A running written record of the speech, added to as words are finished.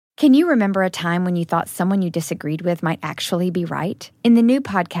Can you remember a time when you thought someone you disagreed with might actually be right? In the new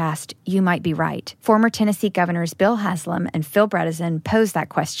podcast, You Might Be Right, former Tennessee Governors Bill Haslam and Phil Bredesen pose that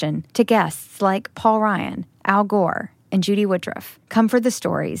question to guests like Paul Ryan, Al Gore, and Judy Woodruff. Come for the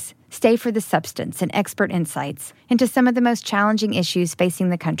stories, stay for the substance and expert insights into some of the most challenging issues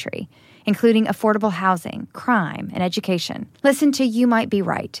facing the country, including affordable housing, crime, and education. Listen to You Might Be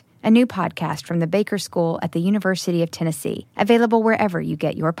Right, a new podcast from the Baker School at the University of Tennessee, available wherever you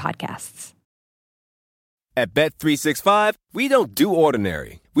get your podcasts. At Bet365, we don't do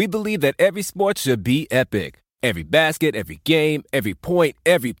ordinary. We believe that every sport should be epic. Every basket, every game, every point,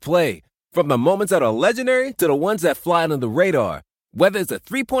 every play. From the moments that are legendary to the ones that fly under the radar. Whether it's a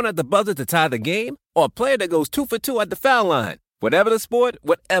three-pointer at the buzzer to tie the game or a player that goes 2 for 2 at the foul line. Whatever the sport,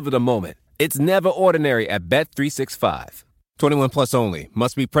 whatever the moment. It's never ordinary at Bet365. 21 plus only.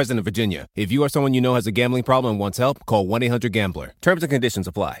 Must be present in Virginia. If you or someone you know has a gambling problem and wants help, call 1-800-GAMBLER. Terms and conditions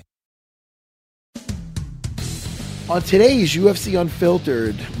apply. On today's UFC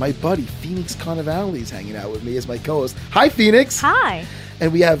Unfiltered, my buddy Phoenix Cannavale is hanging out with me as my co-host. Hi, Phoenix. Hi.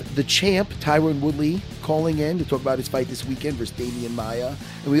 And we have the champ, Tyron Woodley, calling in to talk about his fight this weekend versus Damian Maia.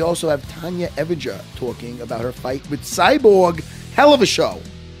 And we also have Tanya Evinger talking about her fight with Cyborg. Hell of a show.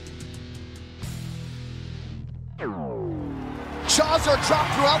 Jaws are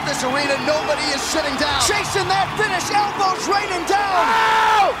dropped throughout this arena. Nobody is sitting down. Chasing that finish. Elbows raining down.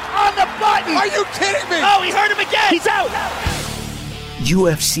 Oh! On the button. Are you kidding me? Oh, he hurt him again. He's out.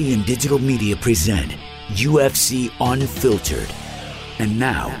 UFC and Digital Media present UFC Unfiltered. And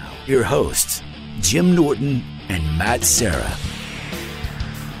now, your hosts, Jim Norton and Matt Serra.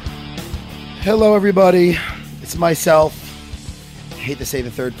 Hello, everybody. It's myself. I hate to say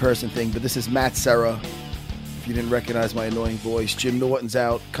the third person thing, but this is Matt Serra. If you didn't recognize my annoying voice, Jim Norton's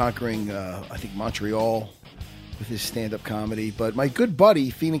out conquering, I think, Montreal with his stand-up comedy. But my good buddy,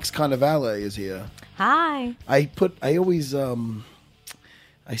 Phoenix Cannavale, is here. Hi. I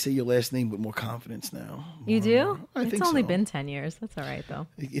say your last name with more confidence now. You do? I think it's only so. been 10 years. That's all right, though.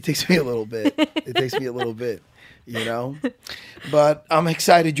 It takes me a little bit. It takes me a little bit, you know? But I'm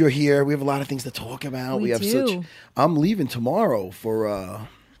excited you're here. We have a lot of things to talk about. We do. I'm leaving tomorrow for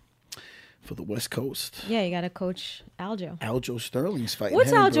the West Coast. Yeah, you got to coach Aljo. Aljo Sterling's fighting.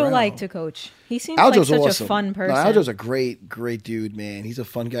 What's Henry Aljo Burrell. like to coach? He seems Aljo's like such awesome. a fun person. No, Aljo's a great dude, man. He's a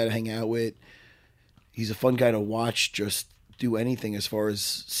fun guy to hang out with. He's a fun guy to watch just do anything as far as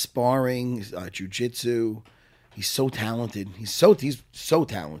sparring, jiu-jitsu. He's so talented. He's so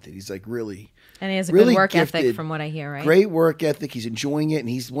talented. He's like really, and he has a really good work gifted. ethic from what I hear, right? Great work ethic. He's enjoying it, and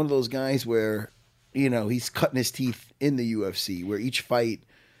he's one of those guys where, you know, he's cutting his teeth in the UFC, where each fight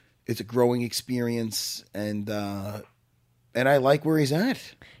is a growing experience, and I like where he's at.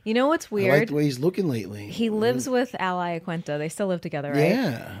 You know what's weird? I like the way he's looking lately. He lives with Al Iaquinta. They still live together, right?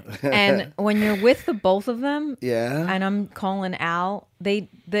 Yeah. And when you're with the both of them, yeah, and I'm calling Al, they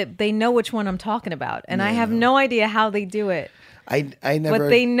know which one I'm talking about, and I have no idea how they do it. I never. But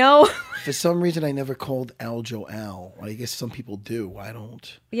they know. For some reason, I never called Aljo Al. I guess some people do. I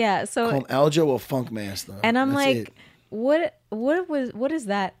don't. Yeah. So call him Aljo or Funkmaster. And I'm That's like, it. what is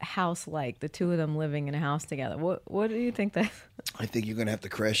that house like? The two of them living in a house together. What do you think that? I think you're gonna have to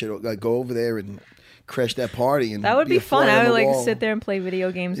crash it. Like, go over there and crash that party. And that would be a fun. fly I on would the like wall. sit there and play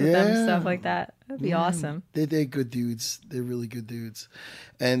video games with them and stuff like that. That'd be awesome. They're good dudes. They're really good dudes.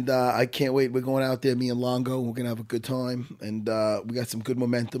 And I can't wait. We're going out there, me and Longo. We're going to have a good time. And we got some good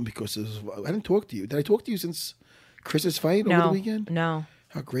momentum because I didn't talk to you. Did I talk to you since Chris's fight over the weekend? No.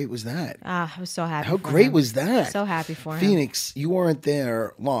 How great was that? I was so happy. How for great him. was that? So happy for him. Phoenix, you weren't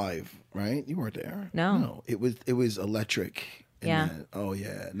there live, right? You weren't there. No. It was electric. Yeah.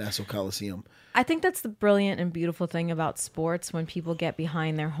 Nassau Coliseum. I think that's the brilliant and beautiful thing about sports when people get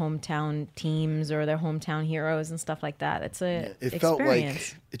behind their hometown teams or their hometown heroes and stuff like that. It's a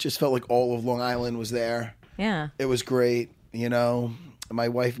experience. It just felt like all of Long Island was there. Yeah. It was great, you know. My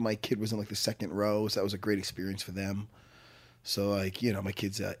wife and my kid was in like the second row, so that was a great experience for them. So like, you know, my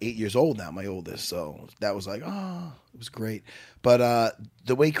kid's 8 years old now, my oldest. So that was like, it was great. But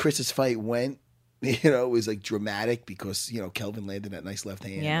the way Chris's fight went, you know, it was like dramatic because, you know, Kelvin landed that nice left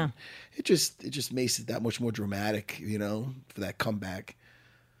hand. Yeah. It just makes it that much more dramatic, you know, for that comeback.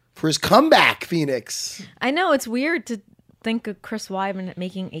 For his comeback, Phoenix. I know it's weird to think of Chris Weidman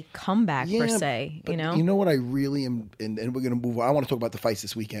making a comeback per se, you know? You know what I really am, and we're going to move on. I want to talk about the fights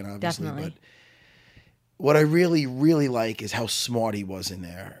this weekend, obviously. Definitely. But what I really, really like is how smart he was in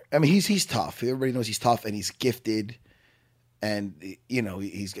there. I mean, he's tough. Everybody knows he's tough and he's gifted. And, you know,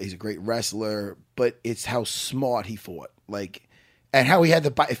 he's a great wrestler, but it's how smart he fought. Like, and how he had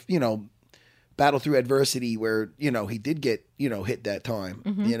the, you know, battle through adversity where, you know, he did get, you know, hit that time,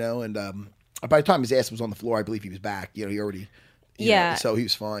 you know, and by the time his ass was on the floor, I believe he was back. You know, he already, you know, so he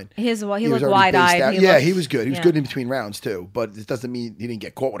was fine. He looked already wide-eyed. He was good. He was good in between rounds too, but it doesn't mean he didn't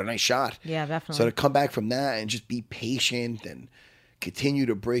get caught with a nice shot. Yeah, definitely. So to come back from that and just be patient and continue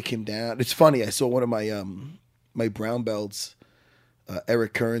to break him down. It's funny. I saw one of my my brown belts,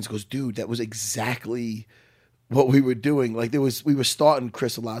 Eric Kearns, goes, dude, that was exactly what we were doing. Like we were starting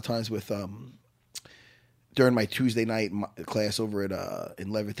Chris a lot of times with during my Tuesday night class over at in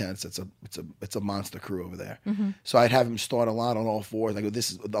Levittown. It's a monster crew over there. So I'd have him start a lot on all fours. I go,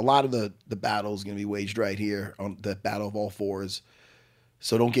 this is a lot of the battle is going to be waged right here on the battle of all fours.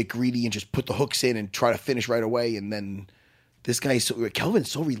 So don't get greedy and just put the hooks in and try to finish right away. And then this guy,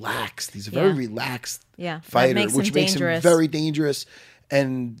 Kelvin's so relaxed. He's a very relaxed fighter, which makes him very dangerous,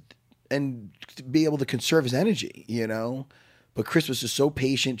 and be able to conserve his energy, you know. But Chris was just so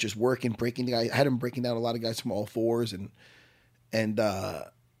patient, just working, breaking the guy. I had him breaking down a lot of guys from all fours, and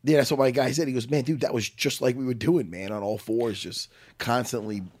that's what my guy said. He goes, man, dude, that was just like we were doing, man, on all fours, just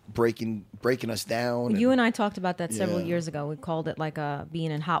constantly breaking us down. You and I talked about that several years ago. We called it like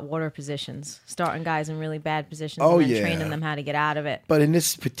being in hot water positions, starting guys in really bad positions and then training them how to get out of it. But in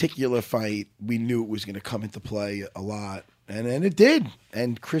this particular fight, we knew it was going to come into play a lot, and it did.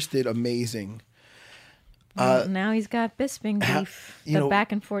 And Chris did amazing. Now he's got Bisping beef. The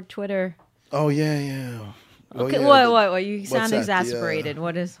back and forth Twitter. Oh yeah. Okay, what? You sound exasperated.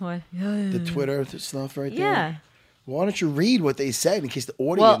 What? The Twitter stuff right there? Yeah. Why don't you read what they said in case the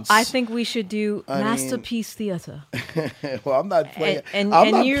audience... Well, I think we should do Masterpiece Theater. Well, I'm not playing. I'm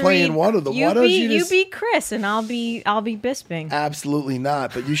not playing one of them. Why don't you be Chris and I'll be Bisping. Absolutely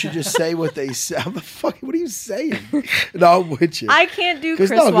not. But you should just say what they say. What are you saying? No, I'm with you. I can't do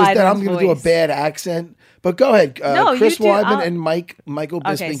Chris Weidman's then I'm going to do a bad accent. But go ahead. Chris Weidman and Michael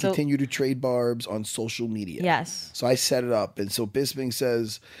Bisping continue to trade barbs on social media. Yes. So I set it up, and so Bisping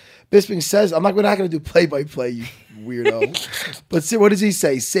says, I'm not going to do play-by-play, you weirdo. But see, what does he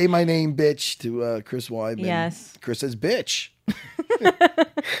say? Say my name, bitch, to Chris Weidman. Yes. Chris says, bitch.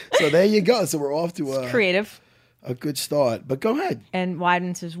 So there you go. So we're off to creative. A good start. But go ahead. And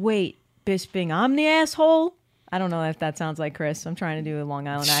Weidman says, wait, Bisping, I'm the asshole? I don't know if that sounds like Chris. I'm trying to do a Long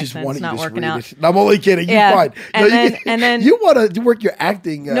Island accent. It's not working out. No, I'm only kidding. You're fine. And then you want to work your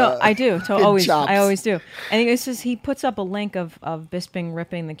acting. No, I do. I always do. And he puts up a link of Bisping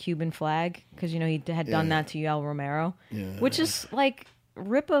ripping the Cuban flag because he had done that to Yoel Romero, which is like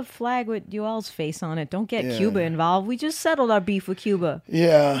rip a flag with Yoel's face on it. Don't get Cuba involved. We just settled our beef with Cuba.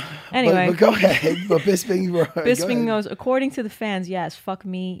 Yeah. Anyway, but go ahead. But Bisping goes, according to the fans, yes, fuck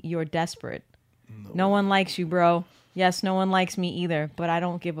me, you're desperate. No one likes you, bro. Yes, no one likes me either, but I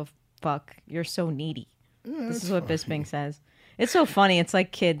don't give a fuck. You're so needy. This is what Bisping says. It's so funny. It's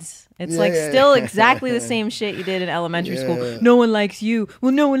like kids. It's still exactly the same shit you did in elementary school. No one likes you.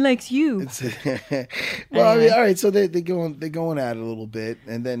 Well, no one likes you. Well, I mean, all right. So they're going at it a little bit,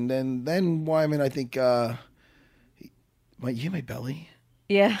 and then Weidman, I think, my belly.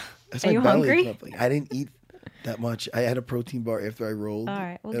 Yeah. That's Are my you belly. hungry? I didn't eat that much. I had a protein bar after I rolled. All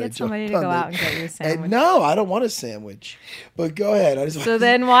right, we'll get somebody to go out and get you a sandwich. No, I don't want a sandwich. But go ahead.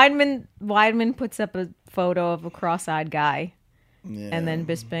 Then Weidman puts up a photo of a cross-eyed guy, and then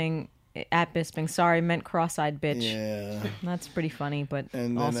Bisping sorry, meant cross-eyed bitch. Yeah, that's pretty funny, but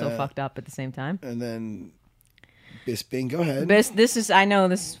also fucked up at the same time. And then Bisping, go ahead. I know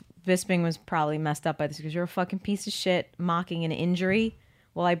Bisping was probably messed up by this because you're a fucking piece of shit mocking an injury.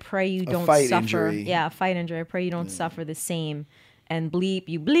 Well, I pray you don't suffer. Injury. Yeah, a fight injury. I pray you don't suffer the same. And bleep,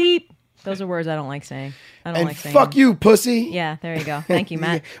 you bleep. Those are words I don't like saying. Fuck you, pussy. Yeah, there you go. Thank you,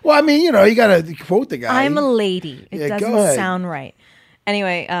 Matt. Well, I mean, you got to quote the guy. I'm a lady. It doesn't sound right.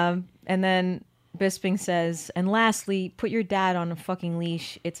 Anyway, and then Bisping says, and lastly, put your dad on a fucking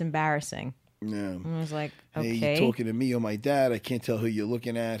leash. It's embarrassing. Yeah. And I was like, okay. Hey, you talking to me or my dad? I can't tell who you're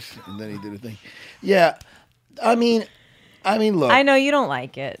looking at. And then he did a thing. Yeah. I mean, look. I know you don't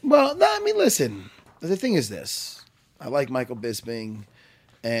like it. Well, no, I mean, listen. The thing is this. I like Michael Bisping,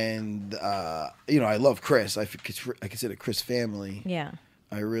 and, I love Chris. I consider Chris family. Yeah.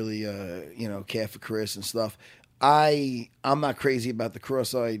 I really, care for Chris and stuff. I'm not crazy about the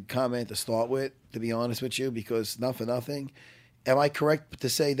cross-eyed comment to start with, to be honest with you, because not for nothing. Am I correct to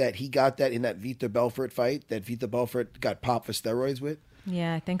say that he got that in that Vitor Belfort fight, that Vitor Belfort got popped for steroids with?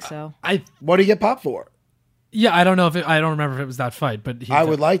 Yeah, I think so. What did he get popped for? Yeah, I don't know I don't remember if it was that fight, but I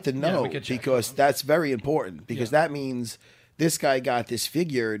would like to know because that's very important because that means this guy got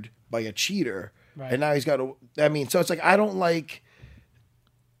disfigured by a cheater, right. And now he's got to. I mean, so it's like I don't like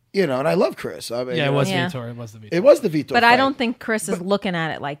and I love Chris. I mean, Yeah, it was Yeah. Vitor. It was the Vitor. It was the Vitor. But fight. I don't think Chris is looking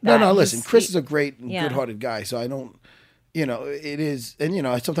at it like No, that. listen. He's- Chris is a great and Yeah. good-hearted guy, so I don't. It is, and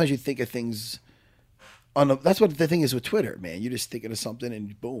sometimes you think of things. That's what the thing is with Twitter, man. You're just thinking of something,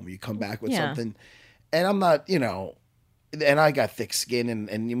 and boom, you come back with Yeah. something. And I'm not, and I got thick skin, and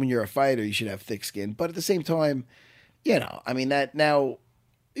when you're a fighter, you should have thick skin. But at the same time, I mean that now,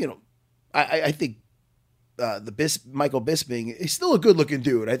 I think Michael Bisping is still a good-looking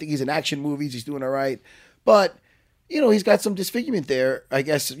dude. I think he's in action movies. He's doing all right, but. He's got some disfigurement there, I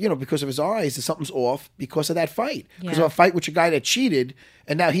guess, because of his eyes. Something's off because of that fight. Because of a fight with a guy that cheated,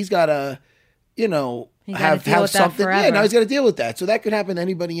 and now he's got to, have deal with that something. Yeah, forever. now he's got to deal with that. So that could happen to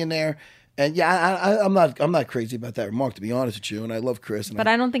anybody in there. And I'm not crazy about that remark, to be honest with you. And I love Chris. And But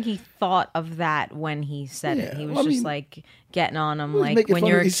I don't think he thought of that when he said it. Yeah, He was well, I just mean, like getting on him, he's like making when fun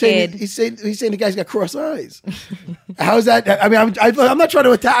you're of- a he's saying- kid. He's saying the guy's got cross eyes. How's that? I mean, I'm not trying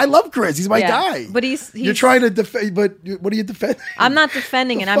to attack. I love Chris. He's my Yeah, guy. but he's you're trying to defend. But what are you defending? I'm not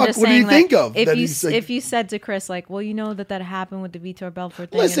defending it. The I'm fuck? just What do saying you think of if that you he's like- if you said to Chris like, well, that happened with the Vitor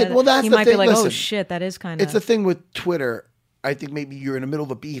Belfort thing. Listen, and well, that's he the might thing. be like, oh Listen, shit, that is kind of. It's the thing with Twitter. I think maybe you're in the middle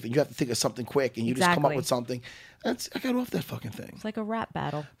of a beef and you have to think of something quick and you just come up Exactly. with something. I got off that fucking thing. It's like a rap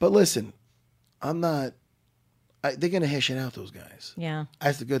battle. But listen, I'm not. They're gonna hash it out. Those guys. Yeah.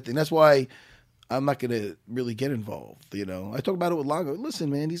 That's the good thing. That's why I'm not gonna really get involved. I talk about it with Longo. Listen,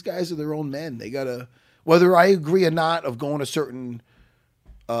 man, these guys are their own men. They gotta, whether I agree or not of going a certain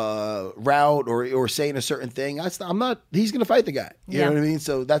route or saying a certain thing. I'm not. He's gonna fight the guy. You Yeah. know what I mean?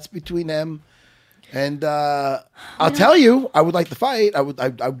 So that's between them. And I'll tell you, I would like to fight.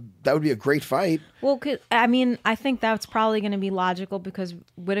 That would be a great fight. Well, I think that's probably going to be logical because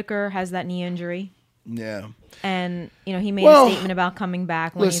Whitaker has that knee injury, Yeah. and he made Well, a statement about coming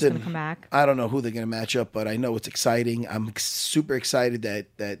back when he's Listen, going to come back. I don't know who they're going to match up, but I know it's exciting. I'm super excited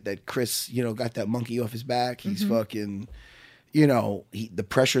that Chris, got that monkey off his back. He's fucking, the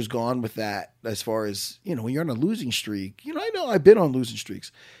pressure's gone with that. As far as when you're on a losing streak, I know I've been on losing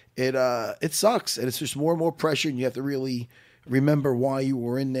streaks. It sucks, and it's just more and more pressure, and you have to really remember why you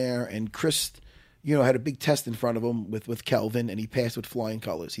were in there. And Chris, had a big test in front of him with Kelvin, and he passed with flying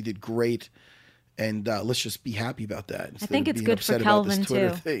colors. He did great, and let's just be happy about that. I think of it's being good for upset about this Kelvin Twitter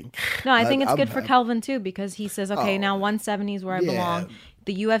too. thing. No, I think it's I'm good for happy. Kelvin too because he says, okay, now 170 is where I Yeah. belong.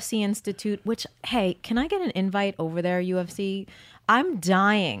 The UFC Institute, which, hey, can I get an invite over there, UFC? I'm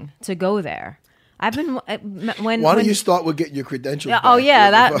dying to go there. I've been Why don't you start with getting your credentials? Oh back? yeah,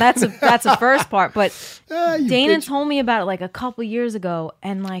 that's a first part. But You Dana bitch. told me about it like a couple years ago,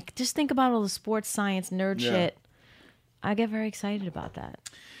 and like just think about all the sports science nerd Yeah. shit. I get very excited about that.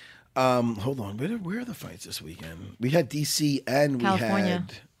 Hold on, where are the fights this weekend? We had DC and we California.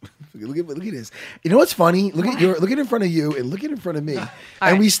 had. Look at this. You know what's funny? Look at in front of you and look at in front of me.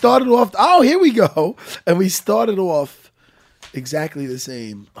 And we started off. Oh, here we go. And we started off exactly the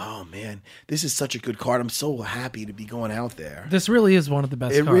same. Oh man, this is such a good card. I'm so happy to be going out there. This really is one of the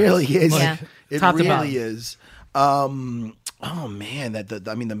best. It cards. really is. Yeah. It Top to bottom. really is. Oh man,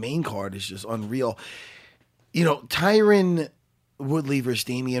 the main card is just unreal. Tyron Woodley versus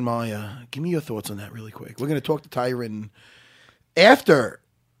Damian Maia. Give me your thoughts on that really quick. We're going to talk to Tyron after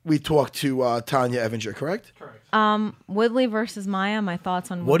we talk to Tanya Evinger, correct? Correct. Woodley versus Maya. My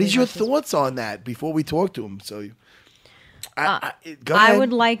thoughts on What Woodley is your versus- thoughts on that before we talk to him? So, go I ahead.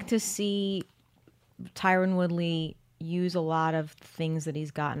 would like to see Tyron Woodley use a lot of things that he's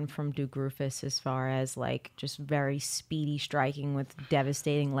gotten from Duke Roufus as far as like just very speedy striking with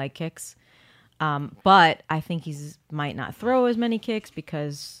devastating leg kicks. But I think he's might not throw as many kicks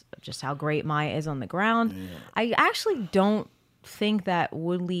because of just how great Maya is on the ground. Yeah. I actually don't think that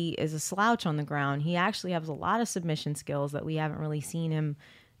Woodley is a slouch on the ground. He actually has a lot of submission skills that we haven't really seen him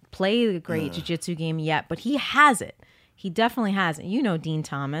play the great jiu-jitsu game yet, but he has it. He definitely has it. You know Dean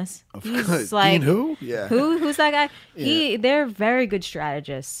Thomas. He's like Dean who? Yeah. Who's that guy? Yeah. They're very good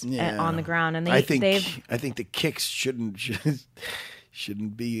strategists on the ground, and I think the kicks shouldn't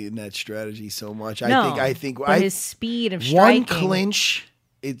be in that strategy so much. I think but his speed of striking. one clinch,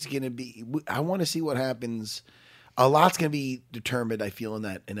 it's gonna be. I want to see what happens. A lot's gonna be determined. I feel in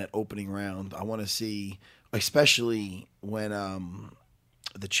that opening round. I want to see, especially when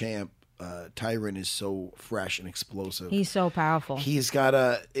the champ. Tyron is so fresh and explosive. He's so powerful. He's got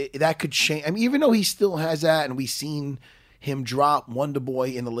that could change. I mean, even though he still has that, and we've seen him drop Wonder Boy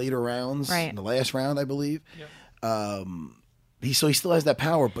in the later rounds, in the last round, I believe. Yep. He still has that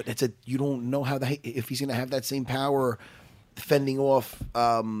power, but you don't know if he's going to have that same power fending off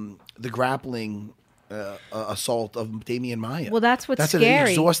the grappling assault of Damian Maia. Well, that's an scary.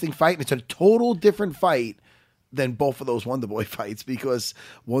 exhausting fight, and it's a total different fight than both of those Wonder Boy fights because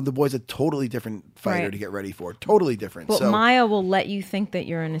Wonder Boy's a totally different fighter Right. to get ready for. Totally different. But so Maya will let you think that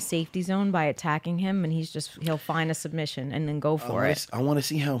you're in a safety zone by attacking him, and he'll find a submission and then go for it. I want to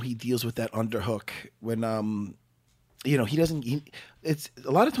see how he deals with that underhook when he doesn't. It's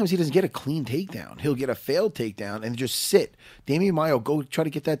a lot of times he doesn't get a clean takedown. He'll get a failed takedown and just sit. Damian Maia will go try to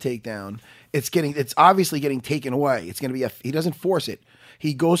get that takedown. It's obviously getting taken away. It's going to be he doesn't force it.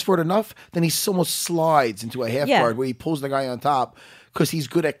 He goes for it enough, then he almost slides into a half guard where he pulls the guy on top because he's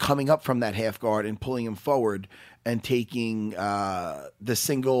good at coming up from that half guard and pulling him forward and taking the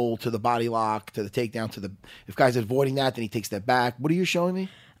single to the body lock to the takedown to the. If guys avoiding that, then he takes that back. What are you showing me?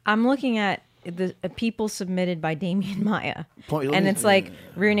 I'm looking at the people submitted by Damian Maya, and it's like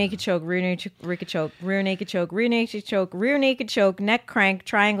rear naked choke, rear naked choke, rear naked choke, rear naked choke, rear naked choke, neck crank,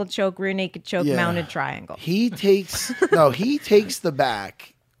 triangle choke, rear naked choke, mounted triangle. He takes the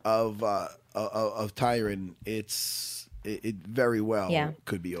back of Tyron. It very well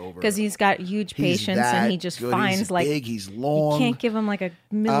could be over because he's got huge patience and he just finds he's like big, he's long. You can't give him like a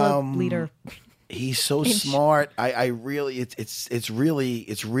milliliter. He's so smart. I really, it's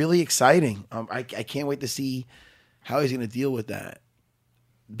really exciting. I can't wait to see how he's going to deal with that.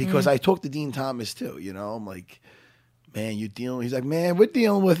 Because I talked to Dean Thomas too. I'm like, man, you're dealing. He's like, man, we're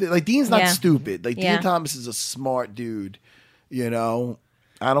dealing with it. Like Dean's not stupid. Like Dean Thomas is a smart dude. I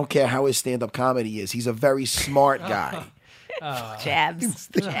don't care how his stand-up comedy is. He's a very smart guy. Jabs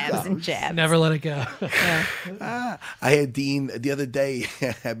and jabs. Never let it go. I had Dean the other day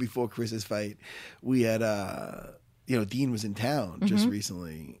before Chris's fight. We had, Dean was in town just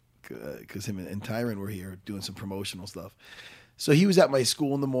recently because him and Tyron were here doing some promotional stuff. So he was at my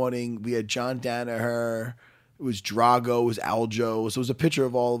school in the morning. We had John Danaher. It was Drago. It was Aljo. So it was a picture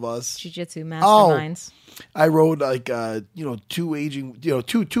of all of us. Jiu-jitsu masterminds. I rode like,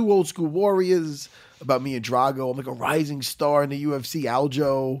 two old school warriors. About me and Drago. I'm like a rising star in the UFC,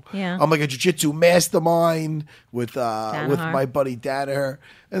 Aljo. Yeah. I'm like a jiu-jitsu mastermind with my buddy Danaher.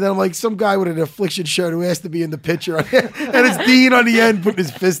 And then I'm like some guy with an Affliction shirt who has to be in the picture. And it's Dean on the end putting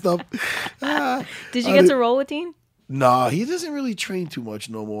his fist up. Did you get to roll with Dean? No, he doesn't really train too much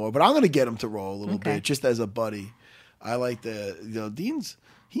no more. But I'm going to get him to roll a little bit just as a buddy. I like Dean's...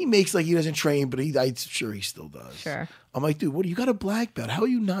 He makes like he doesn't train, but I'm sure he still does. Sure. I'm like, dude, you got a black belt. How are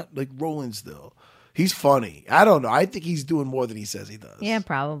you not like rolling still? He's funny. I don't know. I think he's doing more than he says he does. Yeah,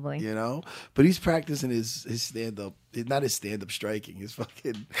 probably. But he's practicing his stand up, not his stand up striking, his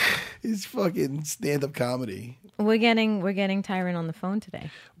fucking stand up comedy. We're getting Tyron on the phone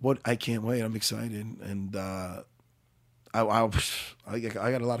today. I can't wait. I'm excited, and I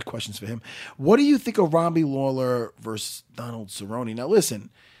got a lot of questions for him. What do you think of Robbie Lawler versus Donald Cerrone? Now listen,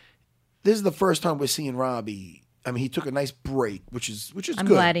 this is the first time we're seeing Robbie. I mean, he took a nice break, which is I'm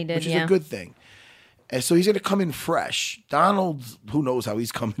good. glad he did. Which is a good thing. And so he's going to come in fresh. Donald, who knows how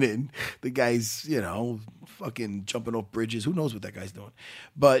he's coming in? The guy's, fucking jumping off bridges. Who knows what that guy's doing?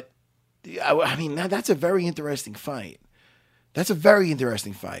 But, I mean, that's a very interesting fight. What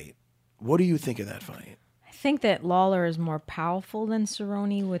do you think of that fight? I think that Lawler is more powerful than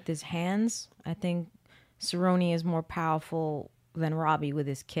Cerrone with his hands. I think Cerrone is more powerful than Robbie with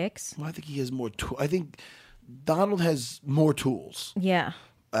his kicks. Well, I think he has more tools. I think Donald has more tools. Yeah.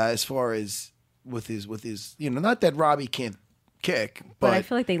 As far as... with his not that Robbie can't kick, but I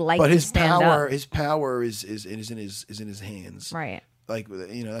feel like they like but to his stand power up. His power is in his hands. Right. Like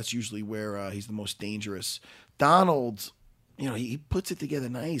that's usually where he's the most dangerous. Donald, he puts it together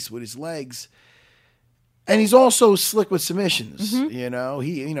nice with his legs. And he's also slick with submissions. He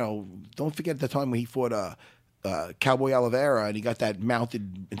don't forget the time when he fought Cowboy Oliveira and he got that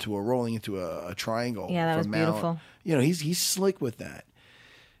mounted into a triangle. Yeah, that was beautiful. He's slick with that.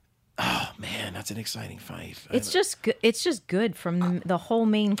 Oh man, that's an exciting fight. It's just good from the whole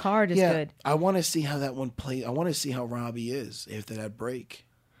main card is good. I want to see how that one plays. I want to see how Robbie is after that break.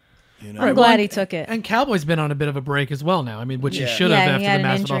 I'm glad he took it. And Cowboy's been on a bit of a break as well now. I mean, which he should have after the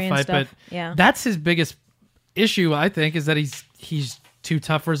Masvidal fight. But that's his biggest issue, I think, is that he's too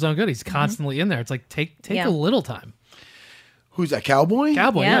tough for his own good. He's constantly in there. It's like take a little time. Who's that, Cowboy?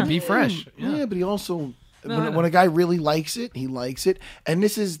 Cowboy, be fresh. Yeah, but he also when a guy really likes it, he likes it. And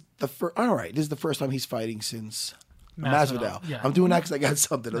this is the first. All right, this is the first time he's fighting since Masvidal. Yeah. I'm doing that because I got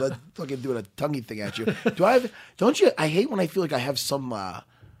something. I'm not fucking doing a tonguey thing at you. Don't you? I hate when I feel like I have some.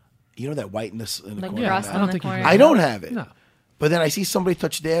 That whiteness in the corner. I don't think I don't have it. No. But then I see somebody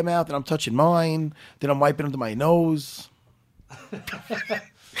touch their mouth, and I'm touching mine. Then I'm wiping under my nose.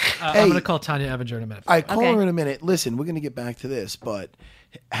 I'm going to call Tanya Evinger in a minute. I call her in a minute. Listen, we're going to get back to this, but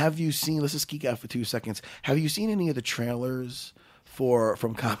have you seen? Let's just geek out for 2 seconds. Have you seen any of the trailers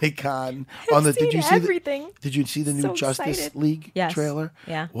from Comic-Con. Did you see everything. Did you see the new Justice League trailer?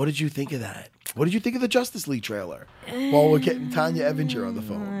 Yeah. What did you think of that? What did you think of the Justice League trailer? While we're getting Tanya Evinger on the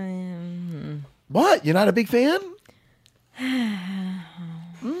phone. What? You're not a big fan?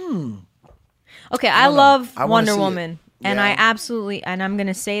 Okay, I love Wonder Woman. And I absolutely, and I'm going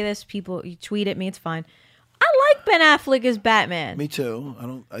to say this, people, you tweet at me, it's fine. I like Ben Affleck as Batman. Me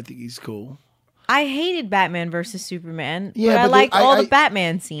too. I think he's cool. I hated Batman versus Superman, but I liked all the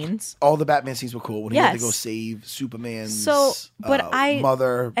Batman scenes. All the Batman scenes were cool when he had to go save Superman's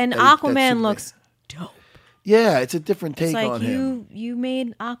mother. And Aquaman looks dope. Yeah, it's a different take on him. You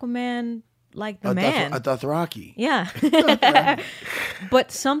made Aquaman like the man. A Dothraki. Yeah.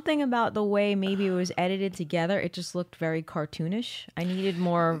 But something about the way maybe it was edited together, it just looked very cartoonish. I needed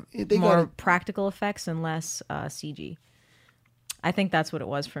more practical effects and less CG. I think that's what it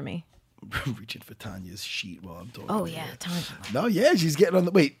was for me. Reaching for Tanya's sheet while I'm talking. Oh, yeah, Tanya. No, yeah, she's getting on the...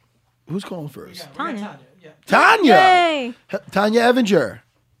 Wait, who's calling first? Tanya. Tanya! Yay! Tanya Evinger.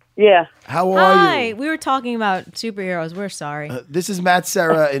 Yeah. How are you? Hi. We were talking about superheroes. We're sorry. This is Matt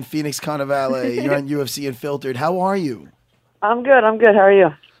Serra in Phoenix Carnivale. You're on UFC Unfiltered. How are you? I'm good. How are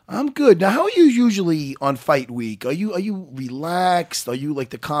you? I'm good. Now, how are you usually on fight week? Are you relaxed? Are you like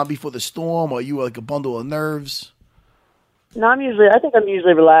the calm before the storm? Or are you like a bundle of nerves? No, I think I'm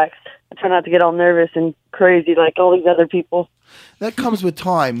usually relaxed. I try not to get all nervous and crazy like all these other people. That comes with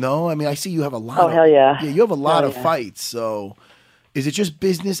time, though. I mean, I see you have a lot. Oh, hell yeah. Yeah, you have a lot of fights. So, is it just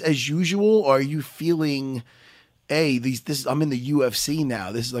business as usual, or are you feeling, hey, I'm in the UFC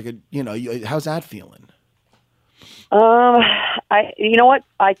now. This is like how's that feeling? You know what?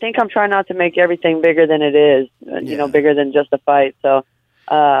 I think I'm trying not to make everything bigger than it is. Bigger than just a fight. So,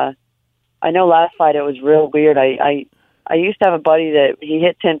 I know last fight it was real weird. I used to have a buddy that he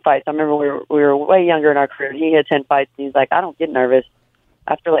hit 10 fights. I remember we were way younger in our career. He hit 10 fights, and he's like, I don't get nervous.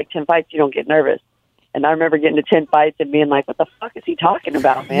 After like 10 fights, you don't get nervous. And I remember getting to 10 fights and being like, what the fuck is he talking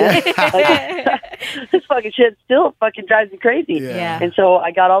about, man? This fucking shit still fucking drives me crazy. Yeah. And so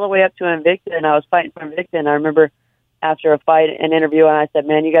I got all the way up to Invicta, and I was fighting for Invicta, and I remember after a fight, an interview, and I said,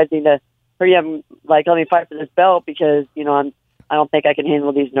 man, you guys need to hurry up and let me fight for this belt because, I don't think I can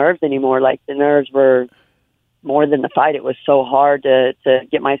handle these nerves anymore. Like, the nerves were more than the fight. It was so hard to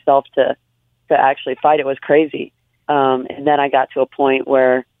get myself to actually fight. It was crazy. And then I got to a point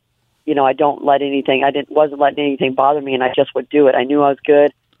where, I wasn't letting anything bother me, and I just would do it. I knew I was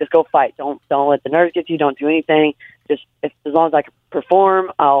good. Just go fight. Don't let the nerves get to you. Don't do anything. Just as long as I can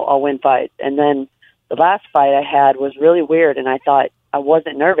perform, I'll win fights. And then the last fight I had was really weird, and I thought I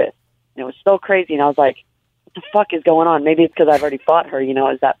wasn't nervous. And it was so crazy, and I was like, what the fuck is going on? Maybe it's because I've already fought her, it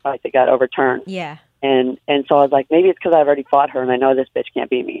was that fight that got overturned. Yeah. And so I was like, maybe it's because I've already fought her and I know this bitch can't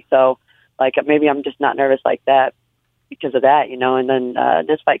beat me. So, like, maybe I'm just not nervous like that because of that, And then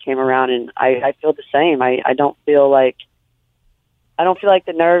this fight came around, and I feel the same. I don't feel like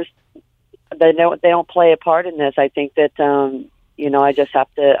the nerves, they don't play a part in this. I think that, I just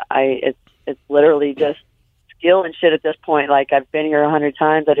have to, it's literally just skill and shit at this point. Like, I've been here 100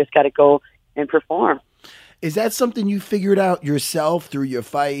 times. I just got to go and perform. Is that something you figured out yourself through your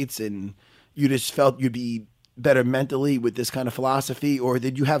fights and you just felt you'd be better mentally with this kind of philosophy, or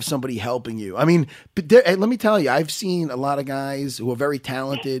did you have somebody helping you? I mean, let me tell you, I've seen a lot of guys who are very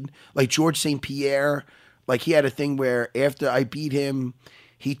talented, like George St. Pierre. Like, he had a thing where after I beat him,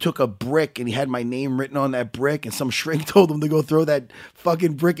 he took a brick and he had my name written on that brick, and some shrink told him to go throw that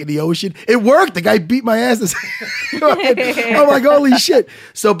fucking brick in the ocean. It worked. The guy beat my ass. I'm like, holy shit.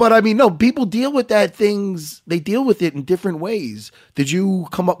 So, but I mean, no, people deal with they deal with it in different ways. Did you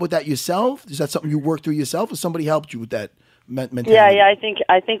come up with that yourself? Is that something you worked through yourself, or somebody helped you with that mentality? Yeah.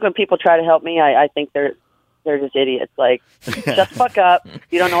 I think when people try to help me, I think they're just idiots. Like, shut the fuck up.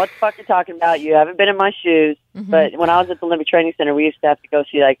 You don't know what the fuck you're talking about. You haven't been in my shoes. Mm-hmm. But when I was at the Olympic Training Center, we used to have to go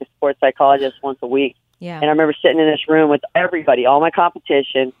see, like, a sports psychologist once a week. Yeah. And I remember sitting in this room with everybody, all my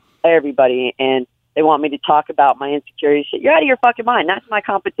competition, everybody, and they want me to talk about my insecurity shit. You're out of your fucking mind. That's my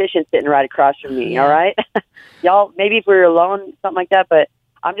competition sitting right across from me, all right? Y'all, maybe if we were alone, something like that, but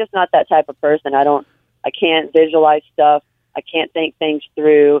I'm just not that type of person. I can't visualize stuff. I can't think things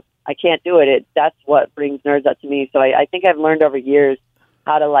through. I can't do it. That's what brings nerves up to me. So I think I've learned over years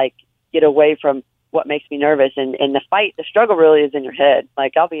how to, like, get away from what makes me nervous. And the fight, the struggle really is in your head.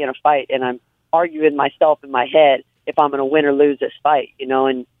 Like, I'll be in a fight and I'm arguing myself in my head if I'm going to win or lose this fight,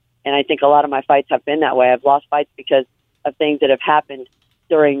 and I think a lot of my fights have been that way. I've lost fights because of things that have happened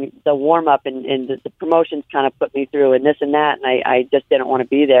during the warm-up and the promotions kind of put me through and this and that, and I just didn't want to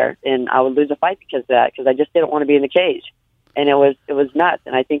be there. And I would lose a fight because of that, because I just didn't want to be in the cage. And it was nuts.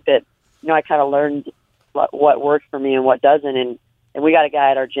 And I think that, I kind of learned what works for me and what doesn't. And And we got a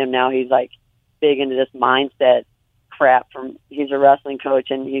guy at our gym now. He's like big into this mindset crap. He's a wrestling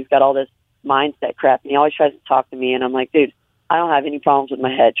coach, and he's got all this mindset crap. And he always tries to talk to me, and I'm like, dude, I don't have any problems with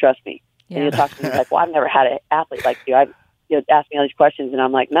my head. Trust me. Yeah. And he'll talk to me like, well, I've never had an athlete like you. He'll ask me all these questions, and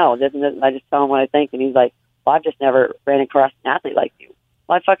I'm like, no, this isn't this. I just tell him what I think, and he's like, well, I've just never ran across an athlete like you.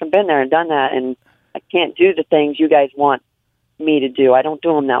 Well, I've fucking been there and done that, and I can't do the things you guys want me to do. I don't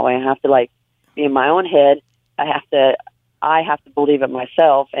do them that way. I have to like be in my own head. I have to believe it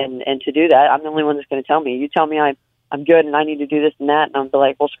myself, and to do that, I'm the only one that's going to tell me. You tell me I'm good and I need to do this and that, and I'm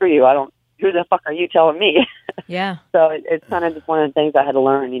like, well, screw you. Who the fuck are you telling me? Yeah. So it's kind of just one of the things I had to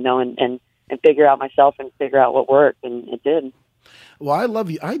learn, and figure out myself and figure out what worked, and it did. Well, I love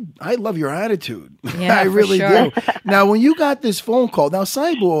you. I love your attitude. Yeah, I really sure. do. Now, when you got this phone call, now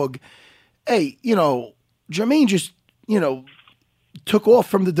Cyborg, hey, Jermaine just, took off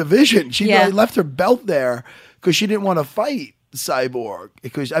from the division. She left her belt there because she didn't want to fight Cyborg.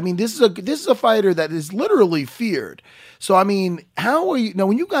 Because I mean, this is a fighter that is literally feared. So I mean, how are you now?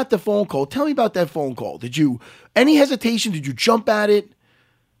 When you got the phone call, tell me about that phone call. Did you any hesitation? Did you jump at it?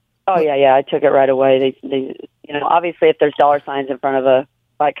 Oh yeah. I took it right away. They obviously if there's dollar signs in front of a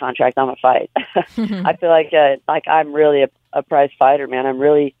fight contract, I'm a fight. I feel like I'm really a prize fighter, man. I'm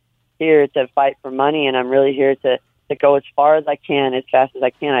really here to fight for money, and I'm really here to go as far as I can, as fast as I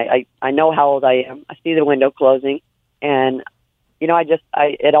can. I know how old I am. I see the window closing, and it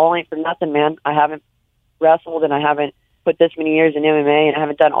all ain't for nothing, man. I haven't wrestled, and I haven't put this many years in MMA, and I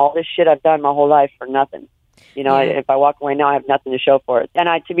haven't done all this shit I've done my whole life for nothing. If I walk away now, I have nothing to show for it. And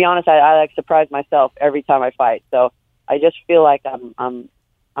to be honest, I like surprise myself every time I fight. So I just feel like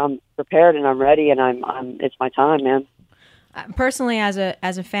I'm prepared and I'm ready, and it's my time, man. Personally, as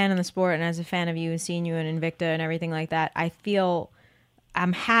a fan of the sport and as a fan of you and seeing you in Invicta and everything like that,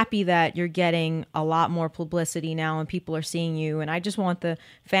 I'm happy that you're getting a lot more publicity now and people are seeing you. And I just want the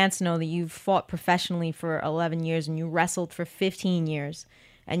fans to know that you've fought professionally for 11 years and you wrestled for 15 years.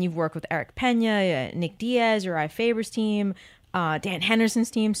 And you've worked with Eric Pena, Nick Diaz, Uriah Faber's team, Dan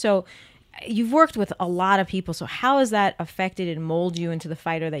Henderson's team. So you've worked with a lot of people. So how has that affected and molded you into the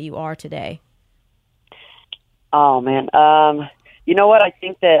fighter that you are today? Oh, man. You know what? I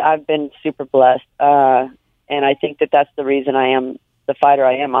think that I've been super blessed. And I think that that's the reason I am the fighter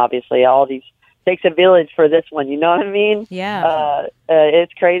I am, obviously. Takes a village for this one, you know what I mean? Yeah.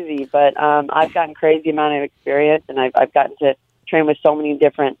 It's crazy, but I've gotten crazy amount of experience, and I've gotten to train with so many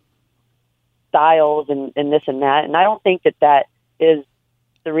different styles and this and that. And I don't think that is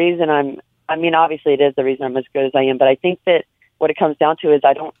the reason obviously it is the reason I'm as good as I am, but I think that what it comes down to is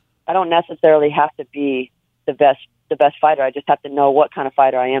I don't necessarily have to be the best fighter. I just have to know what kind of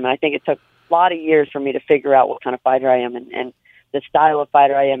fighter I am. And I think it took a lot of years for me to figure out what kind of fighter I am and the style of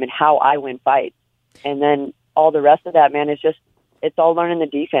fighter I am and how I win fights. And then all the rest of that, man, it's all learning the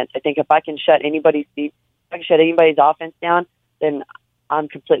defense. I think if I can shut anybody's offense down, then I'm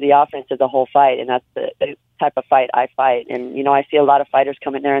completely offensive the whole fight, and that's the type of fight I fight. And, I see a lot of fighters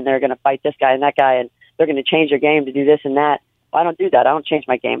come in there, and they're going to fight this guy and that guy, and they're going to change their game to do this and that. Well, I don't do that. I don't change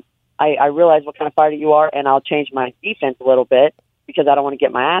my game. I realize what kind of fighter you are, and I'll change my defense a little bit because I don't want to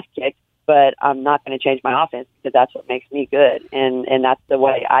get my ass kicked, but I'm not going to change my offense because that's what makes me good, and that's the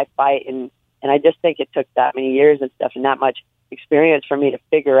way I fight. And I just think it took that many years and stuff and that much experience for me to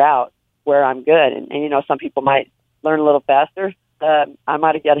figure out where I'm good. And some people might learn a little faster. I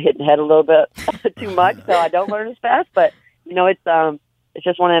might have got hit in the head a little bit too much, so I don't learn as fast. But it's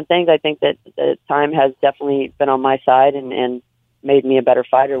just one of the things. I think that the time has definitely been on my side and made me a better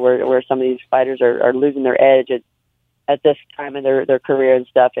fighter. Where some of these fighters are losing their edge at this time in their career and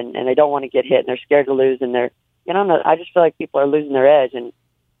stuff, and they don't want to get hit and they're scared to lose, and I just feel like people are losing their edge, and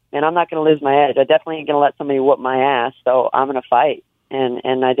I'm not going to lose my edge. I definitely ain't going to let somebody whoop my ass, so I'm going to fight,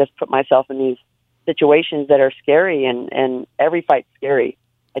 and I just put myself in these situations that are scary, and every fight's scary.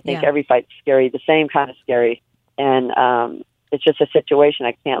 I think every fight's scary, the same kind of scary. And it's just a situation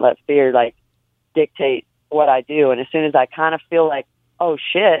I can't let fear dictate what I do. And as soon as I kind of feel like, oh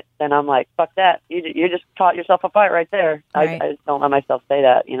shit, then I'm like, fuck that. You just caught yourself a fight right there. Right. I just don't let myself say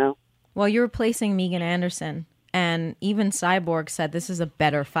that, Well, you're replacing Megan Anderson, and even Cyborg said this is a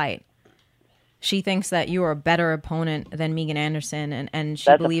better fight. She thinks that you are a better opponent than Megan Anderson, and she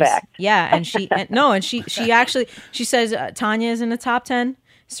That's believes, a fact. yeah, and she says Tanya is in the top 10,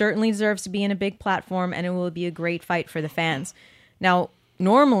 certainly deserves to be in a big platform, and it will be a great fight for the fans. Now,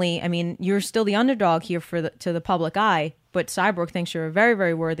 normally, you're still the underdog here to the public eye, but Cyborg thinks you're a very,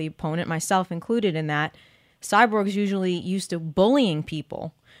 very worthy opponent, myself included in that. Cyborg's usually used to bullying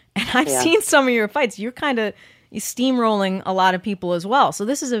people, and I've seen some of your fights. You're kind of steamrolling a lot of people as well. So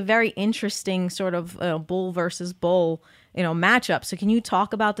this is a very interesting sort of bull versus bull matchup. So can you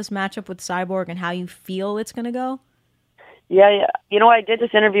talk about this matchup with Cyborg and how you feel it's going to go? Yeah. I did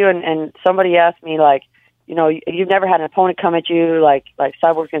this interview and somebody asked me, like, you've never had an opponent come at you, like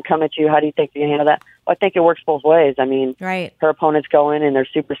Cyborg's going to come at you. How do you think you can handle that? Well, I think it works both ways. I mean, right. Her opponents go in and they're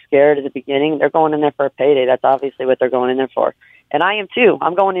super scared at the beginning. They're going in there for a payday. That's obviously what they're going in there for. And I am too.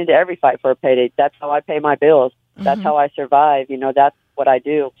 I'm going into every fight for a payday. That's how I pay my bills. That's how I survive. That's what I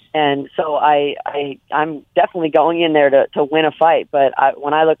do. And so I'm definitely going in there to win a fight. But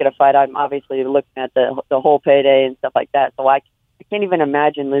when I look at a fight, I'm obviously looking at the whole payday and stuff like that. So I can't even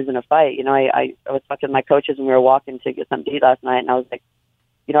imagine losing a fight. I was talking to my coaches and we were walking to get some to eat last night, and I was like,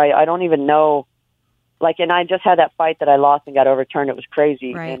 I don't even know. Like, and I just had that fight that I lost and got overturned. It was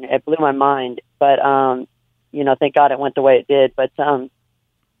crazy, right. And it blew my mind. But thank God it went the way it did. But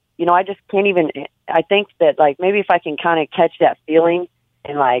I just can't even. I think that, like, maybe if I can kind of catch that feeling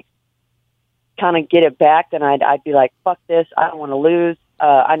and like kind of get it back, then I'd be like, fuck this. I don't want to lose.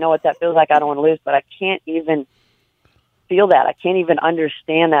 I know what that feels like. I don't want to lose, but I can't even feel that. I can't even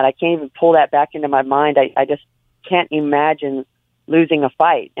understand that. I can't even pull that back into my mind. I just can't imagine losing a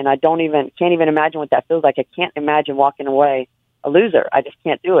fight, and I can't even imagine what that feels like. I can't imagine walking away a loser. I just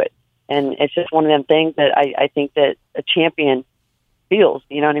can't do it. And it's just one of them things that I think that a champion feels.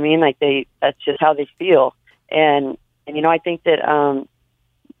 You know what I mean? Like that's just how they feel. And I think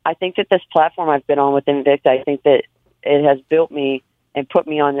that this platform I've been on with Invicta, I think that it has built me and put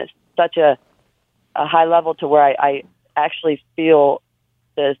me on such a high level to where I actually feel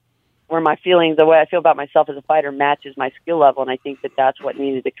where my feelings, the way I feel about myself as a fighter, matches my skill level. And I think that that's what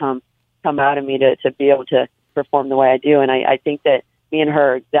needed to come out of me to be able to perform the way I do. And I think that me and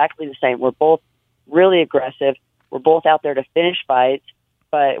her are exactly the same. We're both really aggressive. We're both out there to finish fights,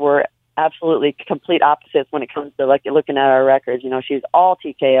 but we're absolutely complete opposites when it comes to looking at our records. She's all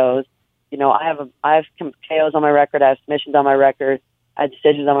TKOs. I have KOs on my record. I have submissions on my record. I have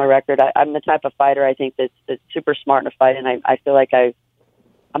decisions on my record. I'm the type of fighter, I think, that's super smart in a fight, and I feel like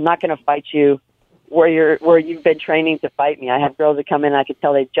I'm not going to fight you where you've been training to fight me. I have girls that come in and I can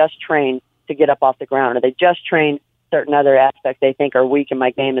tell they just trained to get up off the ground, or they just trained certain other aspects they think are weak in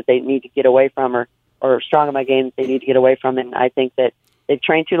my game that they need to get away from, or strong in my game that they need to get away from. And I think that they've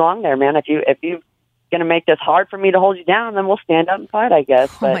trained too long there, man. If you're going to make this hard for me to hold you down, then we'll stand up and fight, I guess.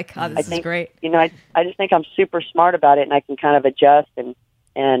 Oh, my God, this is great. I just think I'm super smart about it, and I can kind of adjust and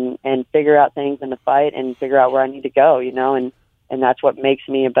figure out things in the fight and figure out where I need to go, and that's what makes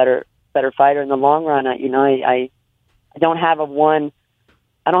me a better fighter in the long run. I don't have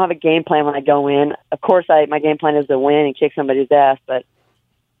I don't have a game plan when I go in. Of course, my game plan is to win and kick somebody's ass, but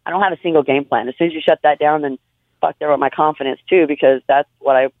I don't have a single game plan. As soon as you shut that down, then fuck there with my confidence too, because that's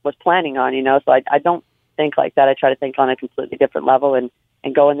what I was planning on, So I don't think like that. I try to think on a completely different level and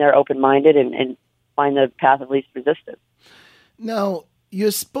go in there open-minded and find the path of least resistance. Now,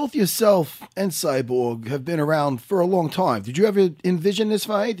 both yourself and Cyborg have been around for a long time. Did you ever envision this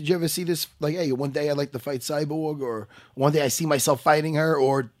fight? Did you ever see this, like, hey, one day I'd like to fight Cyborg, or one day I see myself fighting her,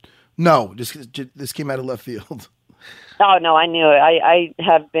 or no, this came out of left field? Oh, no, I knew it. I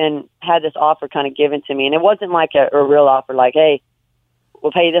have had this offer kind of given to me, and it wasn't like a real offer, like, hey,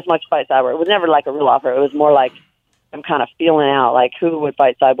 we'll pay you this much to fight Cyborg. It was never like a real offer. It was more like I'm kind of feeling out, like, who would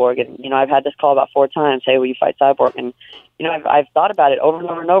fight Cyborg? And, I've had this call about 4 times, hey, will you fight Cyborg? And, I've thought about it over and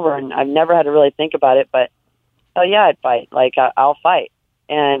over and over, and I've never had to really think about it, but, oh, yeah, I'd fight. Like, I'll fight.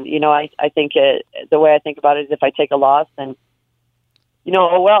 And, I think the way I think about it is if I take a loss, then,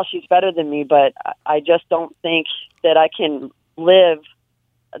 oh, well, she's better than me, but I just don't think that I can live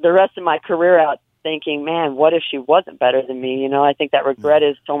the rest of my career out thinking, man, what if she wasn't better than me? I think that regret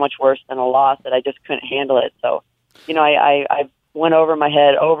is so much worse than a loss that I just couldn't handle it. So, I went over my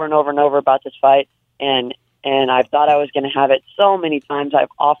head over and over and over about this fight, and I thought I was going to have it so many times. I've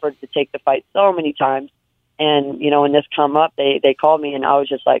offered to take the fight so many times. And, when this come up, they called me, and I was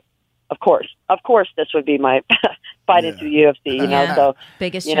just like, of course, this would be my fight into the UFC, so,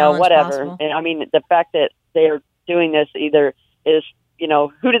 biggest challenge whatever. Possible. And I mean, the fact that they're doing this either is,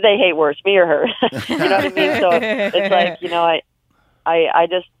 who do they hate worse, me or her? You know what I mean? So it's like, I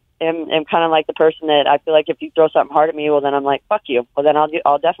just am kind of like the person that I feel like if you throw something hard at me, well, then I'm like, fuck you. Well, then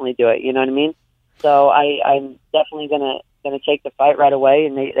I'll definitely do it. You know what I mean? So I'm definitely gonna take the fight right away.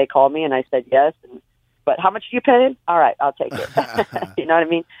 And they called me, and I said yes. But how much do you pay? All right, I'll take it. You know what I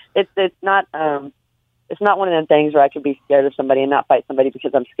mean? It's not one of them things where I could be scared of somebody and not fight somebody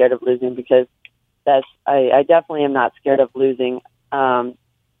because I'm scared of losing. Because I definitely am not scared of losing.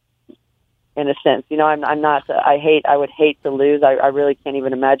 In a sense, I'm not. I would hate to lose. I really can't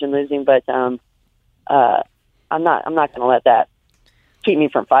even imagine losing. But I'm not going to let that keep me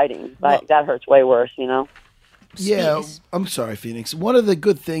from fighting. That hurts way worse. Yeah, I'm sorry, Phoenix. One of the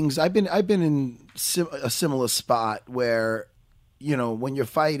good things I've been in a similar spot where, when you're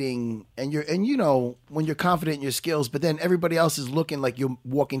fighting and when you're confident in your skills, but then everybody else is looking like you're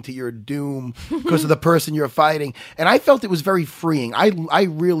walking to your doom because of the person you're fighting. And I felt it was very freeing. I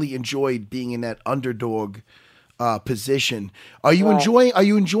really enjoyed being in that underdog position. Are you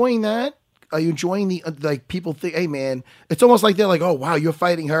enjoying that? Are you enjoying the people think, hey man, it's almost like they're like, oh wow, you're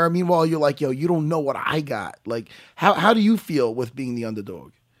fighting her. Meanwhile, you're like, yo, you don't know what I got. Like, how do you feel with being the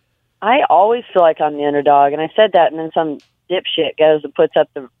underdog? I always feel like I'm the underdog, and I said that, and then some dipshit goes and puts up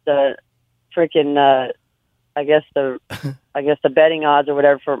the freaking I guess the betting odds or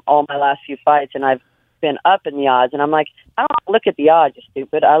whatever for all my last few fights, and I've been up in the odds, and I'm like, I don't look at the odds, you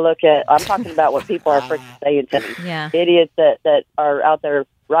stupid. I'm talking about what people are freaking saying to me. Yeah. Idiots that are out there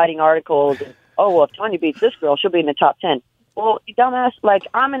writing articles and, oh, well, if Tanya beats this girl, she'll be in the top 10. Well, you dumbass, like,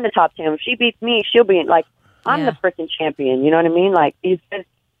 I'm in the top 10. If she beats me, she'll be in, like, I'm the freaking champion. You know what I mean? Like,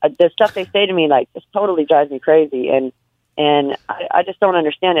 the stuff they say to me, like, just totally drives me crazy. And I just don't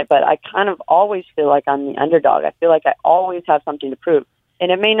understand it. But I kind of always feel like I'm the underdog. I feel like I always have something to prove.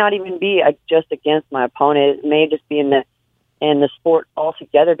 And it may not even be just against my opponent. It may just be in the sport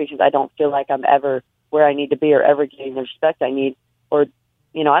altogether, because I don't feel like I'm ever where I need to be or ever getting the respect I need. Or,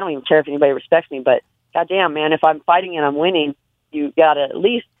 I don't even care if anybody respects me, but goddamn, man, if I'm fighting and I'm winning, you got to at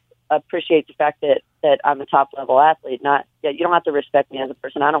least appreciate the fact that I'm a top level athlete. You don't have to respect me as a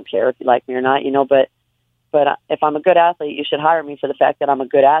person. I don't care if you like me or not, but if I'm a good athlete, you should hire me for the fact that I'm a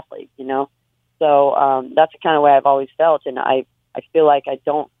good athlete, So that's the kind of way I've always felt, and I feel like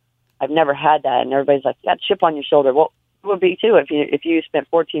I've never had that, and everybody's like, you got a chip on your shoulder. Well, it would be too if you spent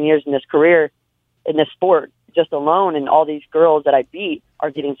 14 years in this career, in this sport, just alone, and all these girls that I beat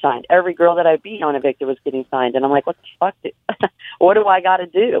are getting signed. Every girl that I beat on Invicta was getting signed, and I'm like, what the fuck? What do I got to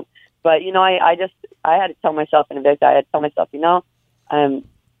do? But I had to tell myself in Invicta, I had to tell myself, I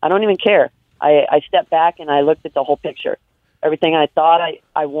don't even care. I stepped back and I looked at the whole picture. Everything I thought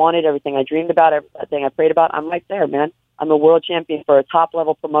I wanted, everything I dreamed about, everything I prayed about, I'm right there, man. I'm a world champion for a top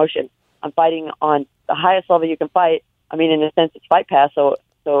level promotion. I'm fighting on the highest level you can fight. I mean, in a sense, it's Fight Pass, so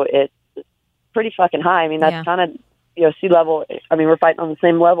it's pretty fucking high. I mean, that's kind of, sea level. I mean, we're fighting on the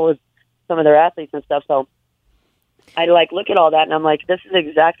same level as some of their athletes and stuff. So I look at all that and I'm like, this is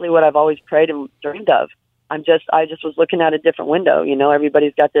exactly what I've always prayed and dreamed of. I just was looking at a different window.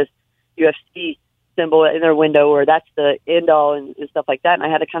 Everybody's got this UFC symbol in their window where that's the end all and stuff like that. And I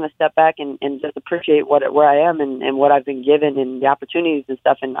had to kind of step back and just appreciate where I am and what I've been given and the opportunities and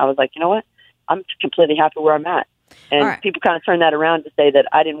stuff. And I was like, you know what? I'm completely happy where I'm at. And people kind of turn that around to say that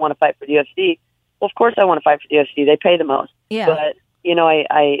I didn't want to fight for the UFC. Well, of course I want to fight for the UFC. They pay the most. Yeah. But,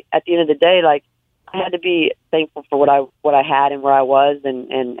 I at the end of the day, like, I had to be thankful for what I had and where I was,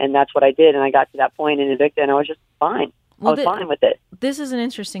 and that's what I did. And I got to that point in Invicta, and I was just fine. Well, I was fine with it. This is an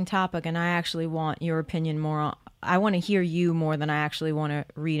interesting topic, and I actually want your opinion more on. I want to hear you more than I actually want to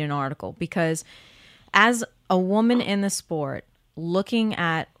read an article, because as a woman in the sport, looking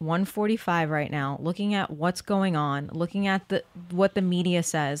at 145 right now, looking at what's going on, looking at what the media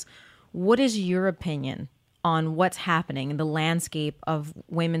says, what is your opinion on what's happening in the landscape of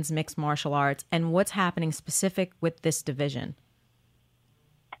women's mixed martial arts and what's happening specific with this division?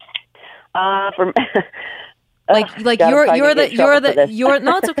 No, it's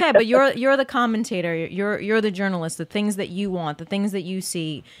okay, but you're the commentator, you're the journalist, the things that you want, the things that you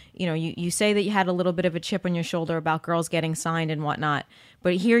see. You say that you had a little bit of a chip on your shoulder about girls getting signed and whatnot,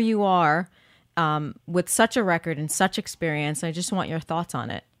 but here you are with such a record and such experience. I just want your thoughts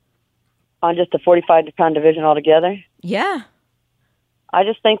on it. On just the 45-pound division altogether? Yeah. I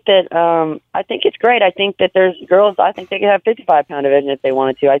just think that I think it's great. I think that there's girls, I think they could have 55-pound division if they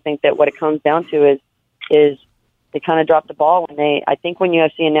wanted to. I think that what it comes down to is they kind of drop the ball I think when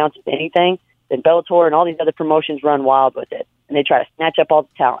UFC announces anything, then Bellator and all these other promotions run wild with it, and they try to snatch up all the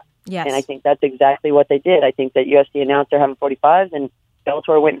talent. Yes. And I think that's exactly what they did. I think that UFC announced they're having 45s, and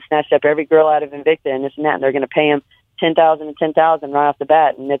Bellator went and snatched up every girl out of Invicta and this and that, and they're going to pay them $10,000 and $10,000 right off the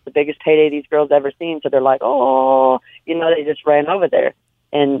bat, and it's the biggest payday these girls ever seen. So they're like, oh, they just ran over there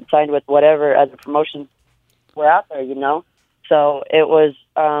and signed with whatever other promotions were out there, So it was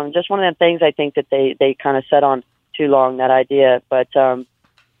just one of them things. I think that they kind of set on too long, that idea. But and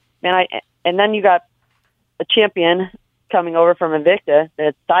then you got a champion coming over from Invicta,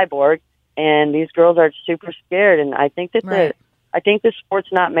 that's Cyborg, and these girls are super scared. And I think that I think the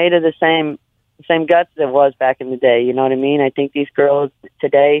sport's not made of the same guts as it was back in the day. You know what I mean? I think these girls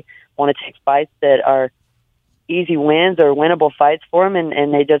today want to take fights that are easy wins or winnable fights for them,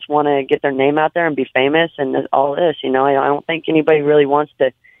 and they just want to get their name out there and be famous and all this. I don't think anybody really wants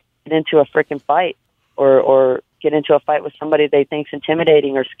to get into a freaking fight or get into a fight with somebody they think's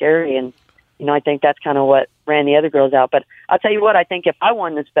intimidating or scary. And, I think that's kind of what ran the other girls out. But I'll tell you what, I think if I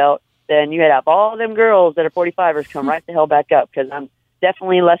won this belt, then you'd have all them girls that are 45ers come right the hell back up, because I'm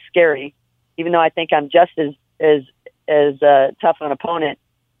definitely less scary, even though I think I'm just as tough an opponent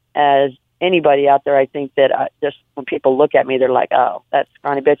as anybody out there. I think that just when people look at me, they're like, oh, that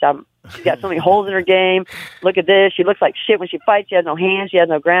scrawny bitch, she's got so many holes in her game. Look at this. She looks like shit when she fights. She has no hands. She has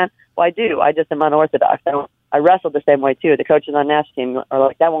no ground. Well, I do. I just am unorthodox. I wrestled the same way, too. The coaches on the national team are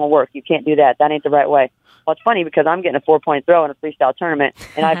like, that won't work. You can't do that. That ain't the right way. Well, it's funny because I'm getting a 4-point throw in a freestyle tournament,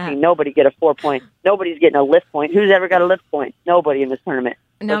 and I've seen nobody get a 4-point. Nobody's getting a lift point. Who's ever got a lift point? Nobody in this tournament.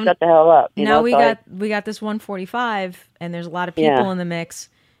 So shut the hell up. Now we got this 145, and there's a lot of people in the mix.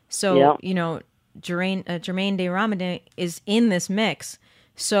 So, Jermaine DeRamadan is in this mix.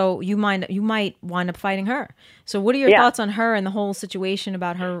 So you might wind up fighting her. So what are your thoughts on her and the whole situation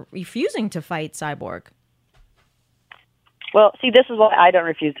about her refusing to fight Cyborg? Well, see, this is why I don't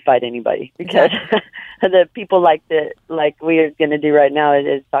refuse to fight anybody, because the people like we're going to do right now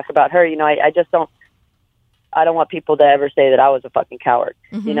is talk about her. I just don't. I don't want people to ever say that I was a fucking coward.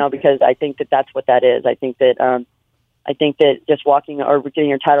 Because I think that that's what that is. I think that just walking or getting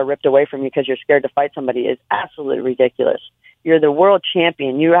your title ripped away from you because you're scared to fight somebody is absolutely ridiculous. You're the world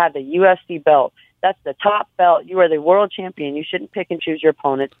champion. You have the UFC belt. That's the top belt. You are the world champion. You shouldn't pick and choose your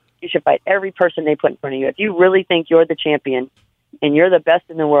opponents. You should fight every person they put in front of you. If you really think you're the champion and you're the best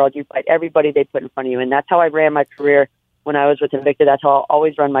in the world, you fight everybody they put in front of you. And that's how I ran my career when I was with Invicta. That's how I'll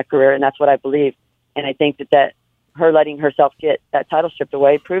always run my career, and that's what I believe. And I think that her letting herself get that title stripped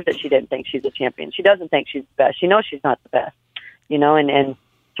away proved that she didn't think she's a champion. She doesn't think she's the best. She knows she's not the best. And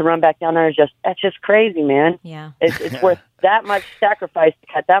to run back down there that's just crazy, man. Yeah. It's worth that much sacrifice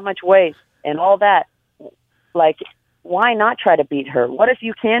to cut that much weight and all that. Like, why not try to beat her? What if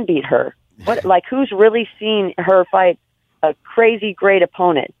you can beat her? Who's really seen her fight a crazy great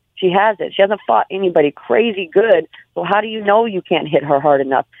opponent? She hasn't. She hasn't fought anybody crazy good. So how do you know you can't hit her hard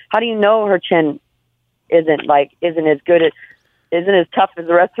enough? How do you know her chin isn't as good as isn't as tough as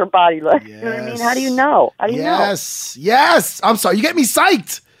the rest of her body? You know what I mean? How do you know? How do you know? Yes. I'm sorry. You get me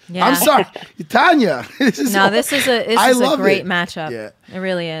psyched. Yeah. I'm sorry, Tanya. This is a great matchup. Yeah. It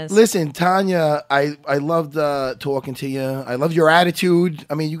really is. Listen, Tanya, I loved talking to you. I love your attitude.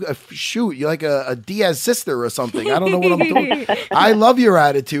 I mean, you're like a Diaz sister or something. I don't know what I'm doing. I love your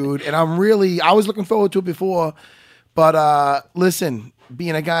attitude, and I was looking forward to it before. But listen,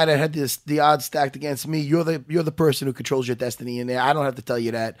 being a guy that had the odds stacked against me, you're the person who controls your destiny in there. I don't have to tell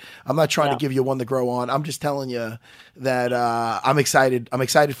you that. I'm not trying to give you one to grow on. I'm just telling you that I'm excited. I'm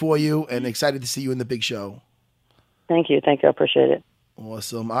excited for you and excited to see you in the big show. Thank you. I appreciate it.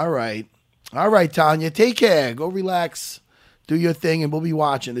 Awesome. All right, Tanya. Take care. Go relax. Do your thing, and we'll be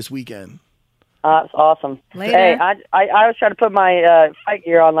watching this weekend. It's awesome. Later. Hey, I was trying to put my fight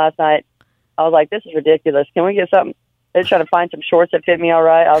gear on last night. I was like, this is ridiculous. Can we get something? They're trying to find some shorts that fit me all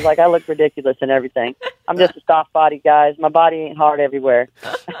right. I was like, I look ridiculous and everything. I'm just a soft body, guys. My body ain't hard everywhere.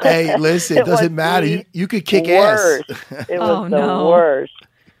 Hey, listen, it doesn't matter. You could kick ass. It was the worst.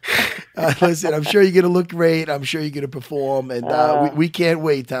 Listen, I'm sure you're going to look great. I'm sure you're going to perform. And we can't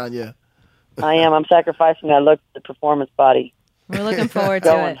wait, Tanya. I am. I'm sacrificing that look, the performance body. We're looking forward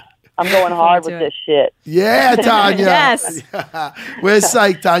to it. I'm going hard with this shit. Yeah, Tanya. Yes. We're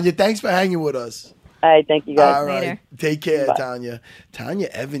psyched, Tanya. Thanks for hanging with us. Hey, thank you guys. All right. Later. Take care, Bye. Tanya. Tanya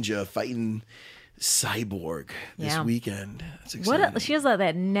Evinger fighting Cyborg this weekend. That's exciting. She has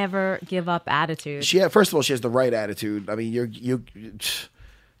that never give up attitude. First of all, she has the right attitude. I mean,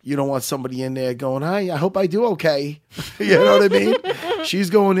 you don't want somebody in there going, "Hi, I hope I do okay." You know what I mean? She's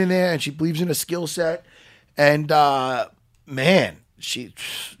going in there and she believes in a skill set, and man, she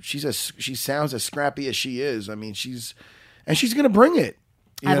sounds as scrappy as she is. I mean, she's going to bring it.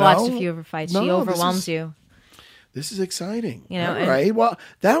 I've watched a few of her fights. She overwhelms you. This is exciting. All right. Well,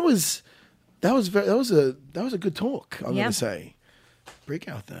 that was a good talk. I'm going to say, break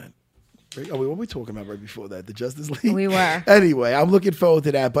out that. What were we talking about right before that? The Justice League. We were. Anyway, I'm looking forward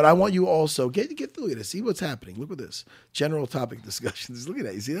to that. But I want you also get look at this. See what's happening. Look at this. General topic discussions. Look at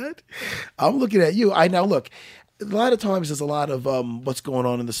that. You see that? I'm looking at you. Now look. A lot of times there's a lot of what's going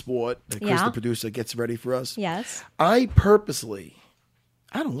on in the sport that Chris, the producer, gets ready for us. Yes. I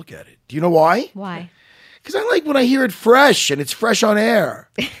don't look at it. Do you know why? Why? Because I like when I hear it fresh and it's fresh on air.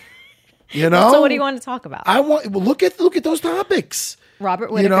 You know. So what do you want to talk about? Look at those topics.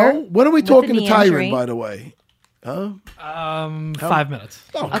 Robert Whittaker. When are we talking to Tyron, by the way? Huh? 5 minutes.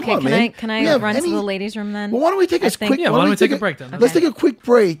 Oh, okay, on, man. Can I run to the ladies' room then? Well, why don't we take a quick? Yeah, why don't we take a break then? Let's take a quick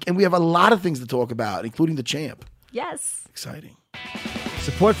break, and we have a lot of things to talk about, including the champ. Yes. Exciting.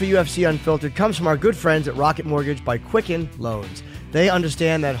 Support for UFC Unfiltered comes from our good friends at Rocket Mortgage by Quicken Loans. They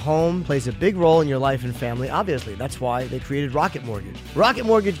understand that home plays a big role in your life and family, obviously. That's why they created Rocket Mortgage. Rocket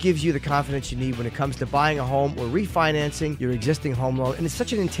Mortgage gives you the confidence you need when it comes to buying a home or refinancing your existing home loan, and it's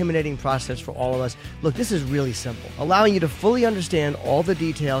such an intimidating process for all of us. Look, this is really simple, allowing you to fully understand all the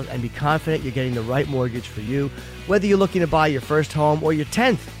details and be confident you're getting the right mortgage for you, whether you're looking to buy your first home or your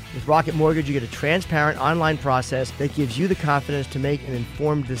 10th. With Rocket Mortgage, you get a transparent online process that gives you the confidence to make an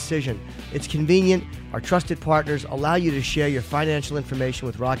informed decision. It's convenient. Our trusted partners allow you to share your financial information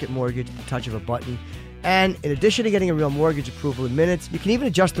with Rocket Mortgage at the touch of a button. And in addition to getting a real mortgage approval in minutes, you can even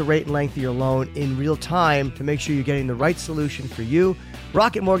adjust the rate and length of your loan in real time to make sure you're getting the right solution for you.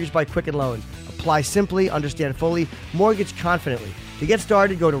 Rocket Mortgage by Quicken Loans. Apply simply, understand fully, mortgage confidently. To get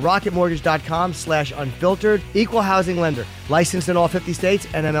started, go to rocketmortgage.com/unfiltered. Equal housing lender. Licensed in all 50 states.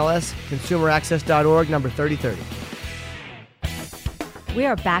 NMLS. ConsumerAccess.org. Number 3030. We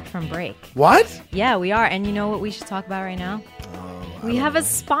are back from break. What? Yeah, we are. And you know what we should talk about right now? We have a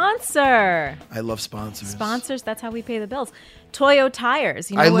sponsor. I love sponsors. Sponsors, that's how we pay the bills. Toyo Tires.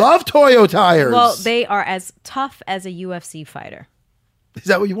 You know I love Toyo Tires. Well, they are as tough as a UFC fighter. Is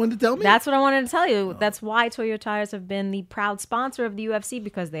that what you wanted to tell me? That's what I wanted to tell you. That's why Toyo Tires have been the proud sponsor of the UFC,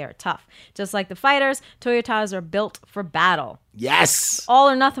 because they are tough. Just like the fighters, Toyo Tires are built for battle. Yes. All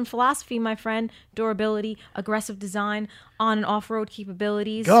or nothing philosophy, my friend. Durability, aggressive design, on and off-road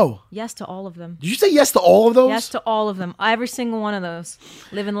capabilities. Go. Yes to all of them. Did you say yes to all of those? Yes to all of them. Every single one of those.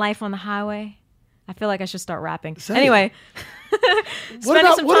 Living life on the highway. I feel like I should start rapping. Anyway.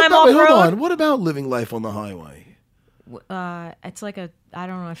 Spending some time off-road. Hold on. What about living life on the highway? It's like I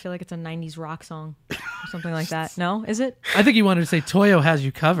don't know. I feel like it's a 90s rock song or something like that. No, is it? I think you wanted to say Toyo has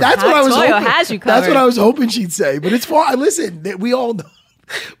you covered. That's what I was Toyo hoping. Has you covered. That's what I was hoping she'd say. But it's fine. Listen, we all know.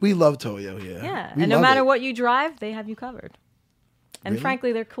 We love Toyo here. Yeah, and no matter what you drive, they have you covered. And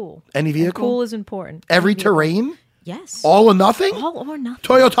frankly, they're cool. Any vehicle? And cool is important. Every terrain? Yes. All or nothing? All or nothing.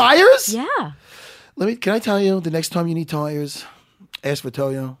 Toyo Tires? Yeah. Can I tell you, the next time you need tires, ask for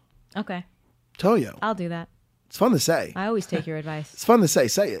Toyo. Okay. Toyo. I'll do that. It's fun to say. I always take your advice. It's fun to say.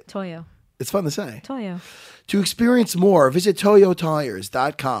 Say it. Toyo. It's fun to say. Toyo. To experience more, visit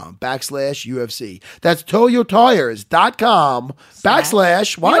toyotires.com/UFC. That's toyotires.com/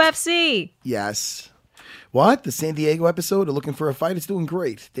 what? UFC. Yes. What? The San Diego episode of Looking for a Fight? It's doing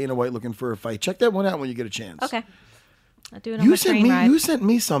great. Dana White Looking for a Fight. Check that one out when you get a chance. Okay. I'll do it on my train ride. You sent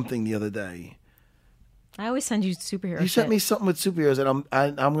me something the other day. I always send you superhero You sent me something with superheroes, and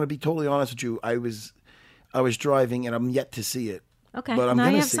I'm going to be totally honest with you. I was driving, and I'm yet to see it. Okay. But I'm now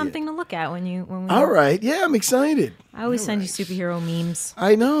gonna you have see something it. to look at when we. All right. Yeah, I'm excited. I always send you superhero memes.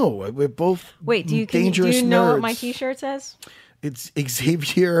 I know. We're both dangerous do you know nerds. what my T-shirt says? It's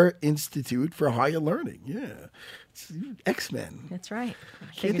Xavier Institute for Higher Learning. Yeah. It's X-Men. That's right.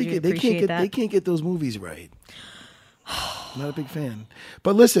 They can't get those movies right. Not a big fan.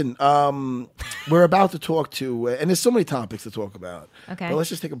 But listen, we're about to talk to, and there's so many topics to talk about. Okay. But let's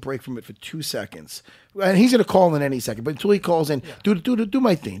just take a break from it for 2 seconds. And he's going to call in any second. But until he calls in, do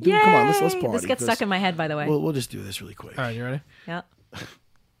my thing. Come on, let's party. This gets stuck in my head, by the way. We'll just do this really quick. All right, you ready? Yeah.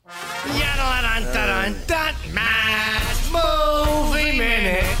 Movie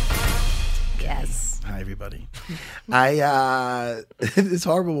Minute. Yes. Hi, everybody. It's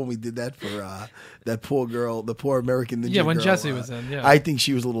horrible when we did that for that poor girl, the poor American Ninja girl. Yeah, when Jessie was in, yeah. I think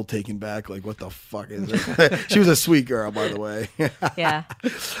she was a little taken back, like, what the fuck is this? She was a sweet girl, by the way. Yeah.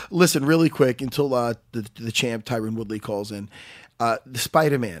 Listen, really quick, until the champ, Tyron Woodley, calls in. The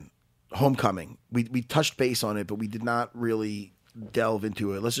Spider-Man, Homecoming. We touched base on it, but we did not really delve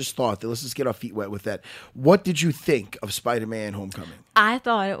into it. Let's just get our feet wet with that. What did you think of Spider-Man Homecoming? I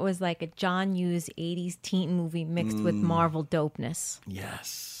thought it was like a John Hughes 80s teen movie mixed with Marvel dopeness.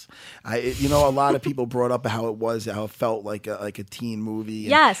 Yes. A lot of people brought up how it felt like a teen movie.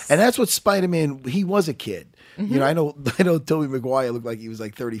 Yes. And that's what Spider-Man, he was a kid. Mm-hmm. I know Tobey Maguire looked like he was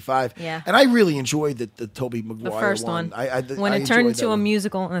like 35. Yeah. And I really enjoyed the Tobey Maguire The first one. When I it turned enjoyed into that a one.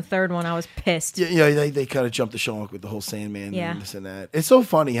 musical in the third one, I was pissed. Yeah, they kind of jumped the shark with the whole Sandman and this and that. It's so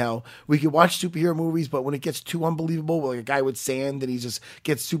funny how we could watch superhero movies, but when it gets too unbelievable, like a guy with sand and he just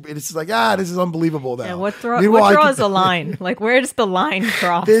gets super, it's just like, this is unbelievable now. Yeah, what draws the line? Like, where does the line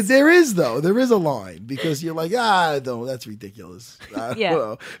cross? There is a line, because you're like, no, that's ridiculous.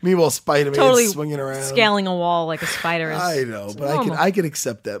 Yeah. Meanwhile, Spider-Man totally swinging around, scaling a wall like a spider is. I know, but I can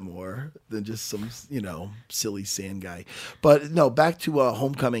accept that more than just some silly sand guy. But no, back to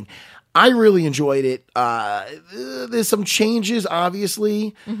Homecoming. I really enjoyed it. There's some changes,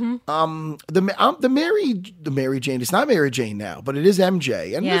 obviously. The Mary Jane. It's not Mary Jane now, but it is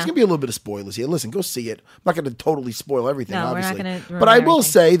MJ, and there's gonna be a little bit of spoilers here. Listen, go see it. I'm not gonna totally spoil everything, obviously, we're not gonna but I will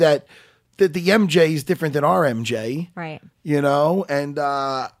say that the MJ is different than our MJ, right? You know, and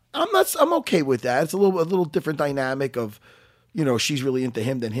I'm okay with that. It's a little different dynamic of, you know, she's really into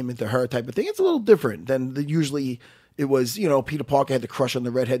him than him into her type of thing. It's a little different than usually. It was, you know, Peter Parker had the crush on the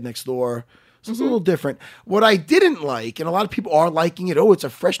redhead next door. So it's a little different. What I didn't like, and a lot of people are liking it, it's a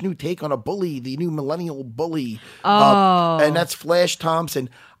fresh new take on a bully, the new millennial bully. And that's Flash Thompson.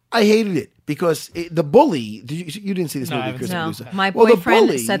 I hated it because the bully, you didn't see this movie, Chris? No, my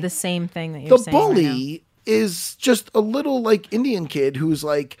boyfriend said the same thing that you're saying. The bully is just a little like Indian kid who's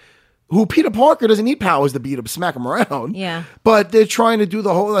like, who Peter Parker doesn't need powers to beat him, smack him around. Yeah. But they're trying to do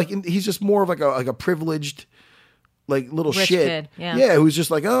the whole, like, he's just more of like a privileged, like, little rich shit. kid, who's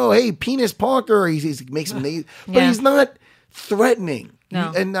just like, oh, hey, Penis Parker. He makes him, but he's not threatening.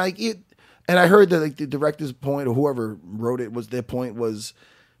 No. And like it, and I heard that like the director's point, or whoever wrote it, was their point was,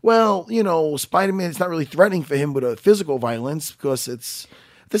 well, you know, Spider-Man, it's not really threatening for him, but a physical violence, because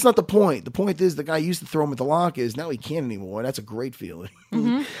that's not the point. The point is the guy used to throw him at the lockers. Now he can't anymore. And that's a great feeling.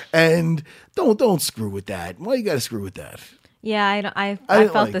 And don't screw with that. Why you got to screw with that? Yeah, I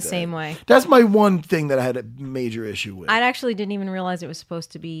felt like the same way. That's my one thing that I had a major issue with. I actually didn't even realize it was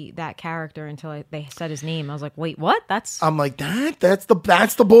supposed to be that character until they said his name. I was like, wait, what? I'm like, that's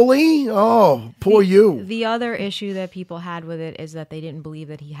the bully? Oh, poor you. The other issue that people had with it is that they didn't believe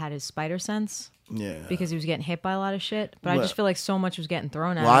that he had his spider sense. Yeah. Because he was getting hit by a lot of shit. But I just feel like so much was getting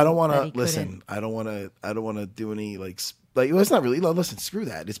thrown at him. Well, I don't want to listen. I don't want to do any well, it's not really. Listen, screw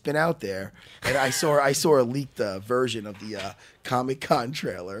that. It's been out there, and I saw a leaked version of the Comic-Con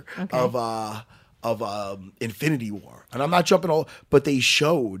trailer of Infinity War, and I'm not jumping all, but they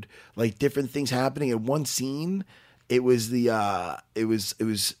showed like different things happening in one scene. It was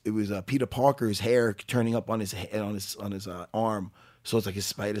Peter Parker's hair turning up on his arm, so it's like his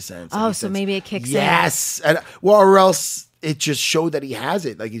spider sense. Oh, so maybe it kicks in. Yes, and or else. It just showed that he has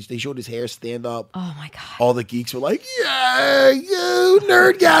it. Like, they showed his hair stand up. Oh, my God. All the geeks were like, yeah, you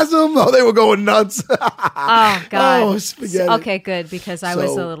nerdgasm. Oh, they were going nuts. Oh, God. Oh, spaghetti. Okay, good, because I was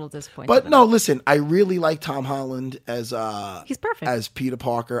a little disappointed. But no, listen, I really like Tom Holland as he's perfect. As Peter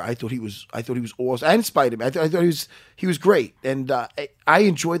Parker. I thought he was awesome. And Spider-Man. I thought he was great. And I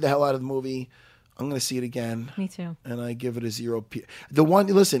enjoyed the hell out of the movie. I'm going to see it again. Me too. And I give it a 0.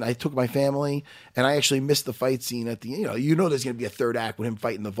 Listen, I took my family, and I actually missed the fight scene at the, you know there's going to be a third act with him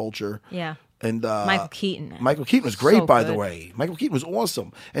fighting the Vulture. Yeah. And Michael Keaton. Michael Keaton was great, by the way. Michael Keaton was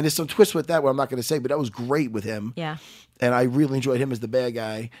awesome. And there's some twists with that, what I'm not going to say, but that was great with him. Yeah. And I really enjoyed him as the bad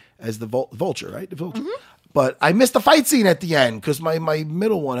guy, as the Vulture, right? The Vulture. Mm-hmm. But I missed the fight scene at the end because my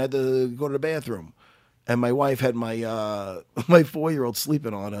middle one had to go to the bathroom. And my wife had my 4-year-old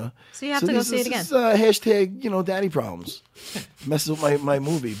sleeping on her. So you have to go see it again. This is hashtag, daddy problems. Messes with my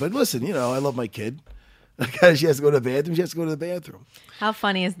movie. But listen, I love my kid. She has to go to the bathroom. She has to go to the bathroom. How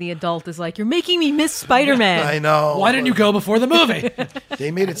funny is the adult is like, you're making me miss Spider-Man. I know. Why didn't you go before the movie?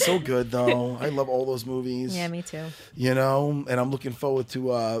 They made it so good, though. I love all those movies. Yeah, me too. And I'm looking forward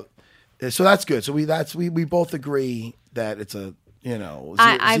to. So that's good. So we both agree that it's a. Zero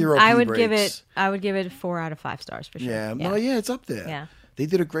I would breaks. give it 4 out of 5 stars for sure. Yeah, no, it's up there. Yeah. They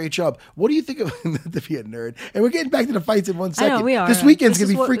did a great job. What do you think of to be a nerd? And we're getting back to the fights in 1 second. I know, we are. This weekend's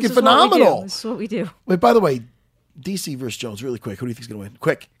going to be freaking phenomenal. This is what we do. Wait, by the way, DC versus Jones, really quick. Who do you think's going to win?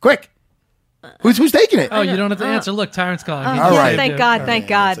 Quick. Who's taking it? Oh, you don't have to answer. Look, Tyrant's calling. All right. Thank God. Thank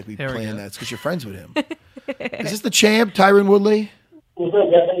God. It's like we planned that. It's because you're friends with him. Is this the champ, Tyron Woodley? What's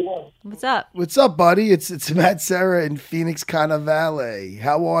up, guys? How you doing? What's up? What's up, buddy? It's Matt Serra in Phoenix Carnivale.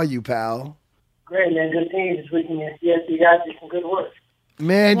 How are you, pal? Great, man. Good team this weekend. Yes, you guys did some good work.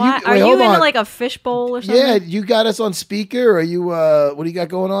 Man, are you in like a fishbowl or something? Yeah, you got us on speaker. Or are you? What do you got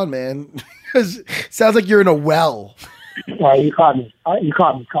going on, man? Sounds like you're in a well. You caught me. You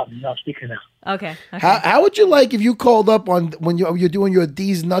caught me. No, speaker now. Okay. How would you like if you called up on when you're doing your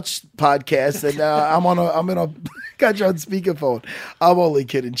D's Nuts podcast and got you on speakerphone? I'm only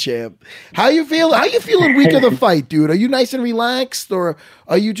kidding, champ. How you feeling week of the fight, dude? Are you nice and relaxed, or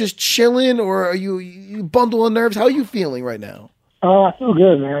are you just chilling, or are you bundle of nerves? How are you feeling right now? I feel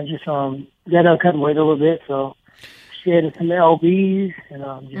good, man. Just got to cut weight a little bit, so shared some LBs, and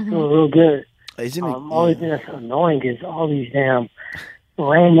just feeling real good. Only thing that's annoying is all these damn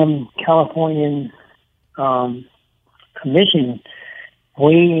random Californian commission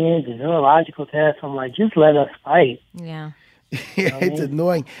weigh-ins and neurological tests. I'm like, just let us fight. Yeah. It's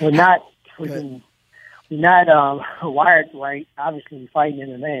annoying. We're not wired right. Obviously, we're fighting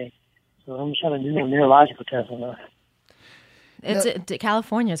MMA. So I'm trying to do a neurological test on that.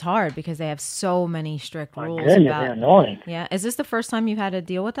 California is hard because they have so many strict rules. Goodness, they're annoying. Yeah. Is this the first time you've had to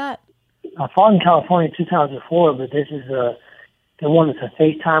deal with that? I fought in California 2004, but this is they wanted to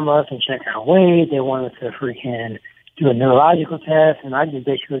FaceTime us and check our weight. They wanted to freaking do a neurological test, and I just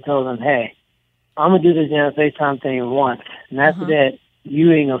basically told them, hey, I'm going to do this damn FaceTime thing once, and after that,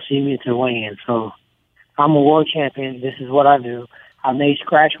 you ain't going to see me until weigh-in. So I'm a world champion. This is what I do. I made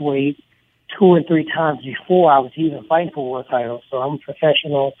scratch weight 2 and 3 times before I was even fighting for world titles. So I'm a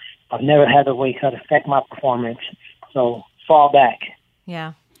professional. I've never had a weight cut affect my performance. So fall back.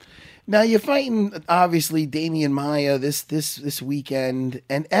 Yeah. Now you're fighting, obviously, Demian Maia this weekend,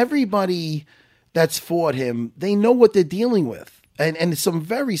 and everybody that's fought him, they know what they're dealing with, and some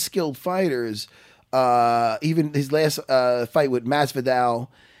very skilled fighters. Even his last fight with Masvidal,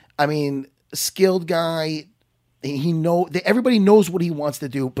 I mean, skilled guy. Everybody knows what he wants to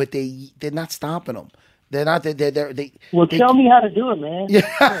do, but they're not stopping him. They're not. Tell me how to do it, man.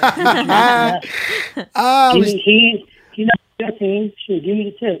 Yeah. Give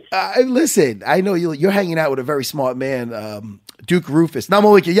me the tips. Listen, I know you're hanging out with a very smart man, Duke Rufus. Not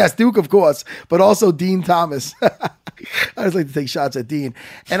only yes, Duke, of course, but also Dean Thomas. I always like to take shots at Dean.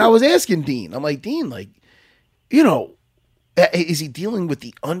 And I was asking Dean, I'm like, Dean, is he dealing with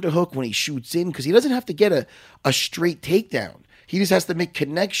the underhook when he shoots in? Because he doesn't have to get a straight takedown. He just has to make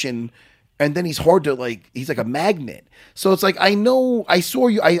connection, and then he's hard to he's like a magnet. So it's like, I know, I saw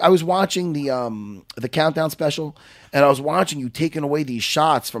you, I was watching the Countdown special, and I was watching you taking away these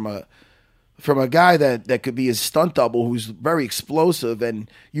shots from a guy that could be his stunt double, who's very explosive,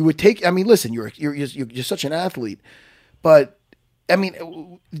 and you would take. I mean, listen, you're such an athlete, but I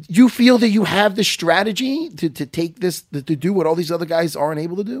mean, you feel that you have the strategy to take this to do what all these other guys aren't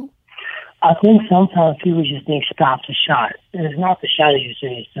able to do. I think sometimes people just think stop's a shot, and it's not the shot as you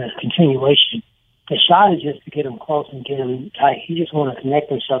say; it's the continuation. The shot is just to get him close and get him tight. He just want to connect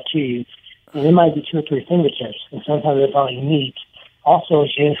himself to you, and it might be 2 or 3 fingertips, and sometimes that's all he needs. Also,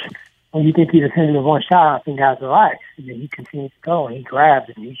 it's just when you think he's defending one shot, I think guys relax, and then he continues to go and he grabs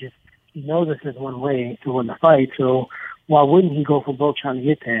it. And he knows this is one way to win the fight. So why wouldn't he go for broke trying to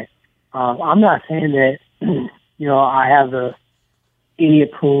get that? I'm not saying that I have the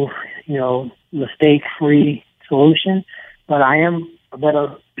idiot-proof, mistake-free solution, but I am a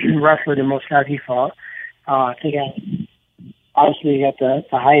better wrestler than most guys he fought. I think I obviously got the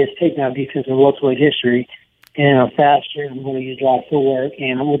highest takedown defense in welterweight history, and I'm faster. I'm going to use a lot of footwork,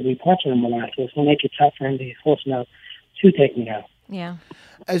 and I'm going to be punching him a lot. So it's going to make it tough for him to be forced enough to take me out. Yeah.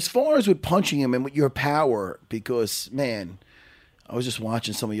 As far as with punching him and with your power, because, man, I was just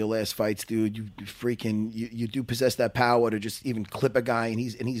watching some of your last fights, dude. You do possess that power to just even clip a guy and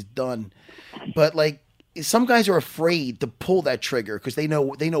he's done. But some guys are afraid to pull that trigger because they know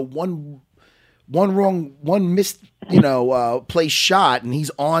one missed play shot and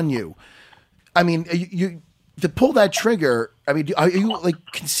he's on you. I mean, you to pull that trigger. I mean, are you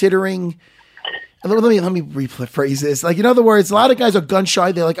considering? Let me rephrase this. In other words, a lot of guys are gun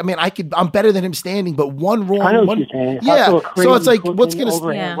shy. They're like, I mean, I'm better than him standing, but one wrong. I know what you're saying. Yeah. So it's like, what's going to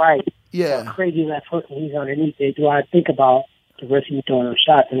right? Yeah. So crazy left hook and he's underneath it. Do I think about the risk of throwing those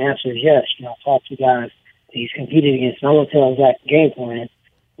shots? And the answer is yes. I've talked to guys that he's competed against. And I won't tell exact game plan,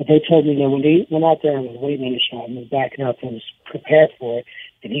 but they told me that when they went out there and was waiting on the shot and was backing up and was prepared for it,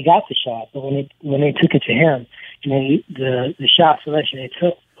 and he got the shot. But when they took it to him, the shot selection they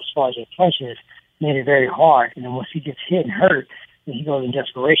took as far as the punches made it very hard. And then once he gets hit and hurt, then he goes in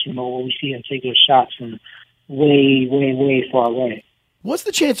desperation mode where we see him take those shots from way, way, way far away. What's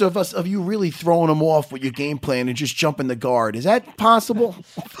the chance of you really throwing him off with your game plan and just jumping the guard? Is that possible?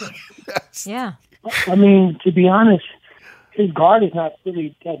 Yeah. I mean, to be honest, his guard is not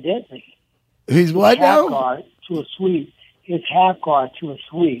really that deadly. He's what now? Half guard to a sweep. His half guard to a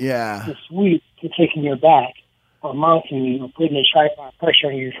sweep. Yeah. The sweep to taking your back or mounting you or putting a tripod pressure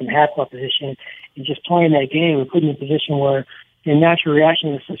on you from half guard position and just playing that game and putting you in a position where your natural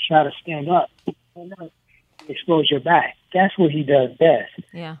reaction is to try to stand up and expose your back. That's what he does best.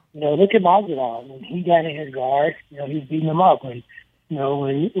 Yeah. Look at Masvidal. When he got in his guard, he was beating him up. When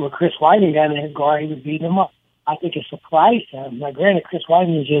Chris Weidman got in his guard, he was beating him up. I think it surprised him. Now, granted, Chris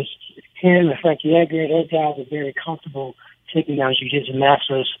Weidman is just him and Frankie Edgar. Those guys are very comfortable taking down jiu-jitsu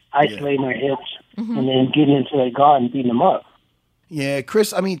masters, isolating their hips, and then getting into their guard and beating them up. Yeah,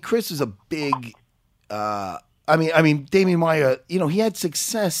 Chris is a big. Demian Maia, he had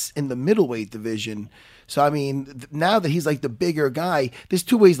success in the middleweight division. So, I mean, now that he's the bigger guy, there's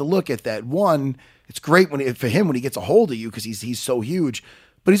 2 ways to look at that. One, it's great for him when he gets a hold of you because he's so huge.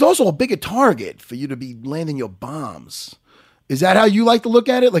 But he's also a bigger target for you to be landing your bombs. Is that how you like to look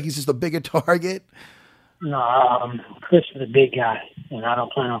at it? Like he's just a bigger target? No, Chris is a big guy, and I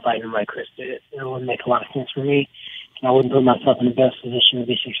don't plan on fighting him like Chris did. It wouldn't make a lot of sense for me, and I wouldn't put myself in the best position to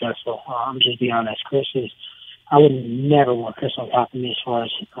be successful. I'm just being honest. I would never want Chris on top of me as far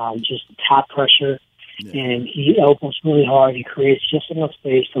as just top pressure, and he opens really hard. He creates just enough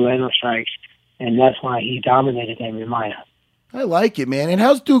space to land those strikes, and that's why he dominated Demian Maia. I like it, man. And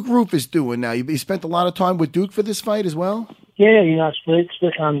how's Duke Roufus doing now? You spent a lot of time with Duke for this fight as well? Yeah, I split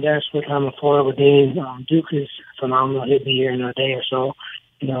time there, split time in Florida with Dean. Duke is phenomenal. He'll be here in a day or so.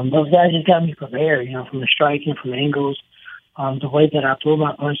 Those guys just got me prepared, from the striking, from the angles, the way that I throw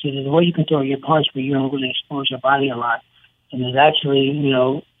my punches, the way you can throw your punch, but you don't really expose your body a lot. And there's actually,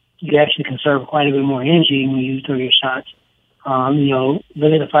 you actually conserve quite a bit more energy when you throw your shots.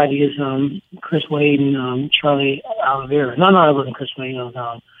 Look at the fight against Chris Wade and Charlie Oliveira. No, it wasn't Chris Wade. It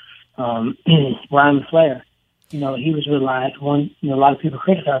was Ryan Flair. He was relaxed. A lot of people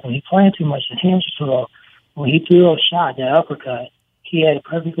criticized him. He playing too much. His hands were too low. When he threw a shot, that uppercut, he had a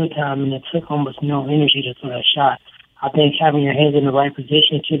perfect good time, and it took almost no energy to throw that shot. I think having your hands in the right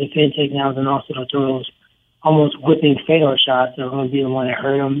position to defend takedowns and also to throw those almost whipping fatal shots are going to be the one that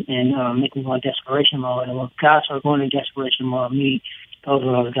hurt him and make him go in desperation mode. And when guys are going in desperation mode, those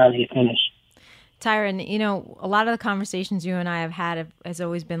are those guys that get finished. Tyron, a lot of the conversations you and I have had has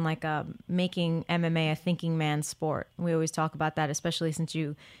always been like making MMA a thinking man's sport. We always talk about that, especially since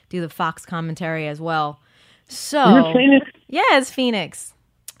you do the Fox commentary as well. So, is it Phoenix? Yeah, it's Phoenix.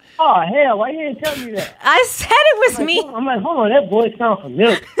 Oh, hell, why you didn't tell me that? I said it was me. I'm like, hold on, that boy sounds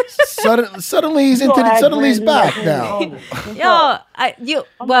familiar. Suddenly he's back now. Is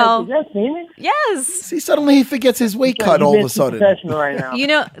that Phoenix? Yes. See, suddenly he forgets his weight cut all of a sudden. Right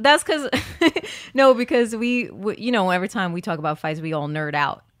now. That's because, because we, every time we talk about fights, we all nerd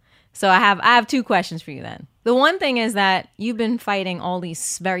out. So I have two questions for you then. The one thing is that you've been fighting all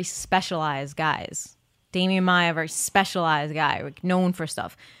these very specialized guys. Demian Maia, very specialized guy, known for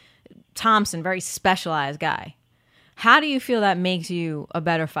stuff. Thompson, very specialized guy. How do you feel that makes you a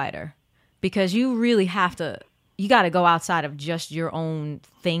better fighter? Because you really you got to go outside of just your own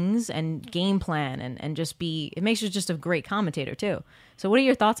things and game plan and just it makes you just a great commentator too. So what are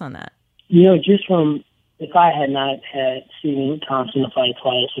your thoughts on that? Just from, if I had not had Stephen Thompson to fight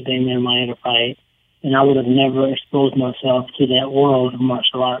twice or Demian Maia to fight, then I would have never exposed myself to that world of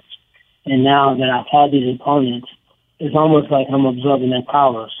martial arts. And now that I've had these opponents, it's almost like I'm absorbing their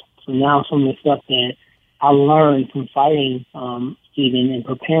powers. So now some of the stuff that I learned from fighting Stephen and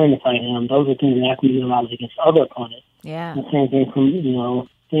preparing to fight him, those are things that I can utilize against other opponents. Yeah. The same thing from,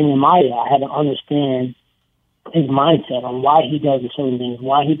 Demian Maia. I had to understand his mindset on why he does certain things,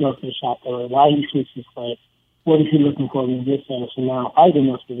 why he goes to the shot thrower, why he switches his fight, what is he looking for in this case. So now fighting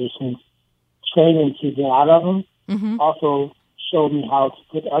those positions, training to get out of them, also showed me how to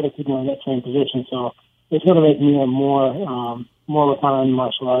put other people in that same position. So it's going to make me a more refined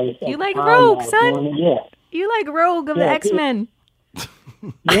martial artist. You like Rogue, son? You like Rogue of the X-Men.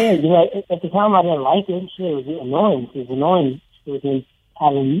 Yeah, at the time I didn't like it. Shit, it was annoying. It was in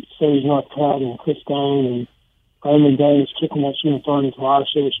having Serge Northcutt and Chris Stone and Raymond Davis kicking that shit and throwing into a lot of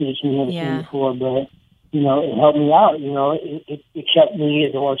shit that you've never seen before. But, it helped me out. It kept me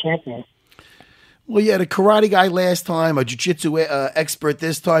as a world champion. Well, you had a karate guy last time, a jiu-jitsu expert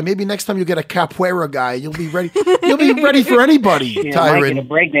this time. Maybe next time you'll get a capoeira guy. You'll be ready. You'll be ready for anybody, Tyron. A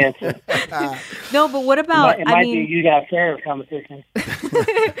breakdancer. No, but what about? It might be you got fair competition.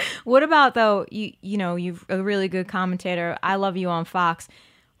 What about though? You're a really good commentator. I love you on Fox.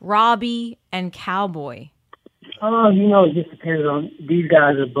 Robbie and Cowboy. It just depends on. These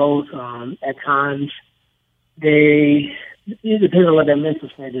guys are both. At times, it depends on what their mental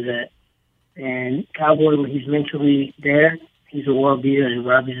state is at. And Cowboy, when he's mentally there, he's a world beater, and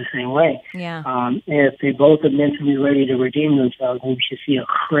Robbie's the same way. Yeah. If they both are mentally ready to redeem themselves, then we should see a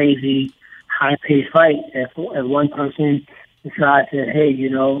crazy, high-paced fight. If one person decides that, hey,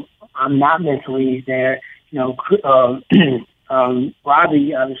 I'm not mentally there,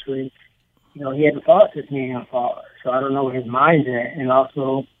 Robbie, obviously, he hadn't fought since me and fought, so I don't know where his mind's at. And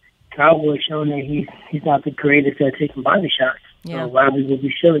also, Cowboy showing that he's not the greatest at taking body shots. Yeah. So Robbie will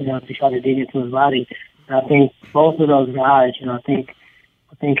be showing him to try to dig into his body. And I think both of those guys, I think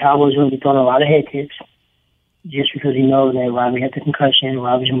Cowboy's going to be throwing a lot of head kicks just because he knows that Robbie had the concussion.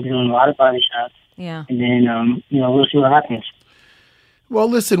 Robbie's going to be doing a lot of body shots. Yeah. And then, we'll see what happens. Well,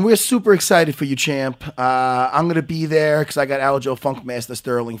 listen, we're super excited for you, champ. I'm going to be there because I got Aljo Funkmaster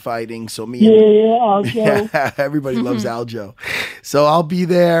Sterling fighting. So Aljo. Everybody loves Aljo. So I'll be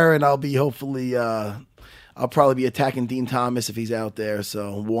there, and I'll be I'll probably be attacking Dean Thomas if he's out there.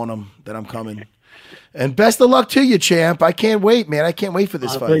 So warn him that I'm coming. And best of luck to you, champ. I can't wait, man. I can't wait for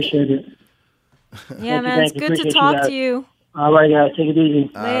this fight. I appreciate it. Yeah, man. It's good to talk to you. All right, guys. Take it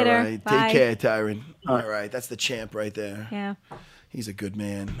easy. Later. All right. Bye. Take care, Tyron. All right. That's the champ right there. Yeah. He's a good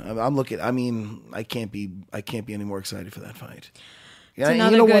man. I'm looking. I mean, I can't be any more excited for that fight. It's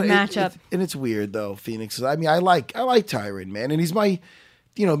another good matchup. And it's weird though, Phoenix. I mean, I like Tyron, man, and he's my,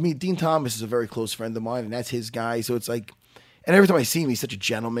 Dean Thomas is a very close friend of mine, and that's his guy. So it's like, and every time I see him, he's such a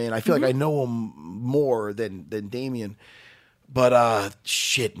gentleman. I feel like I know him more than Damian. But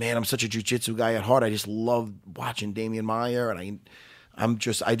shit, man, I'm such a jiu-jitsu guy at heart. I just love watching Damian Maia, and I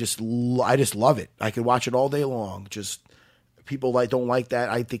just love it. I could watch it all day long. Just people don't like that.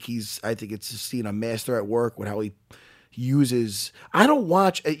 I think it's just seeing a master at work with how he uses. I don't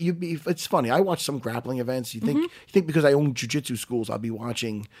watch. It's funny. I watch some grappling events. You think because I own jiu-jitsu schools, I'll be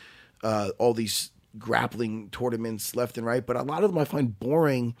watching all these grappling tournaments left and right. But a lot of them I find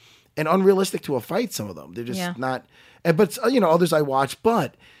boring and unrealistic to a fight. Some of them they're just not. But others I watch.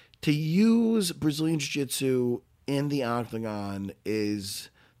 But to use Brazilian jiu-jitsu in the octagon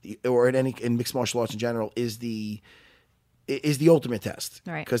in mixed martial arts in general is the ultimate test,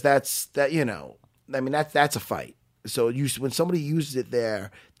 right? Because that's a fight. So when somebody uses it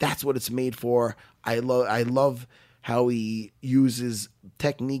there, that's what it's made for. I love how he uses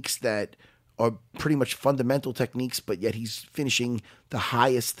techniques that are pretty much fundamental techniques, but yet he's finishing the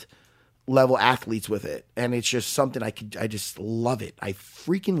highest level athletes with it, and it's just something I just love it. I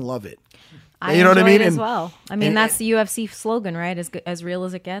freaking love it. You know what I mean? As well. I mean, that's the UFC slogan, right? As real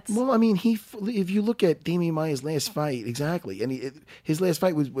as it gets. Well, I mean, if you look at Damian Maia's last fight, exactly, and his last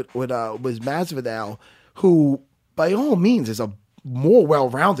fight was Masvidal, who by all means is a more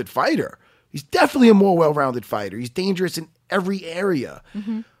well-rounded fighter. He's definitely a more well-rounded fighter. He's dangerous in every area.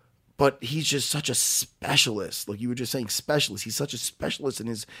 Mm-hmm. But he's just such a specialist. Like you were just saying, specialist. He's such a specialist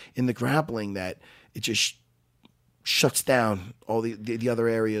in the grappling that it just shuts down all the other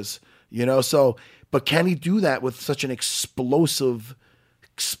areas. So, but can he do that with such an explosive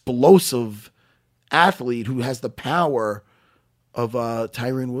athlete who has the power of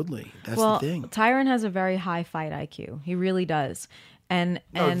Tyron Woodley? That's the thing. Tyron has a very high fight IQ. He really does. And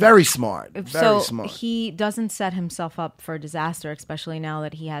very smart. Very smart. He doesn't set himself up for disaster, especially now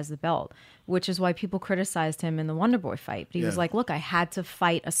that he has the belt, which is why people criticized him in the Wonderboy fight. But he was like, look, I had to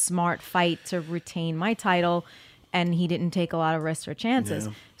fight a smart fight to retain my title, and he didn't take a lot of risks or chances.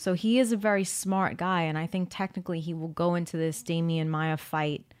 Yeah. So he is a very smart guy, and I think technically he will go into this Damian Maia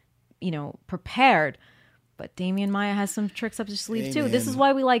fight, prepared. But Damian Maia has some tricks up his sleeve too. This is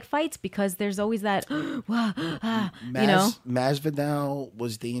why we like fights, because there's always that, Masvidal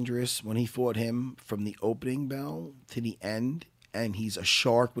was dangerous when he fought him from the opening bell to the end, and he's a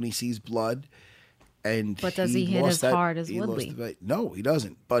shark when he sees blood. But does he hit as hard as Woodley? No, he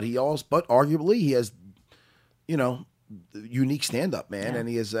doesn't. But arguably he has, unique stand-up, man. Yeah. And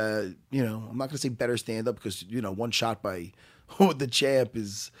he has, I'm not going to say better stand-up because, one shot by the champ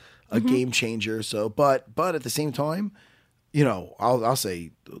is a game changer. So, but at the same time, I'll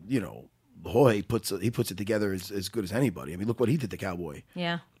say, Jorge puts it together as good as anybody. I mean, look what he did to Cowboy.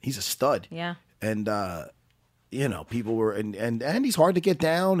 Yeah. He's a stud. Yeah. And, people were, and he's hard to get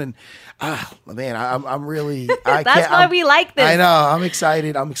down. And, man, I'm really. That's why we like this. I know. I'm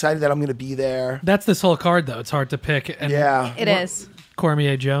excited. I'm excited that I'm going to be there. That's this whole card, though. It's hard to pick. And it is.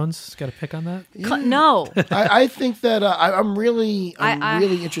 Cormier Jones, got a pick on that? No. I think that I'm really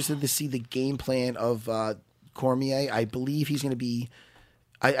interested to see the game plan of Cormier. I believe he's going to be.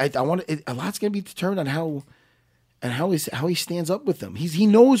 I want a lot's going to be determined on how he stands up with them. He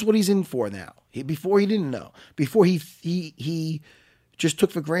knows what he's in for now. Before he didn't know. Before he just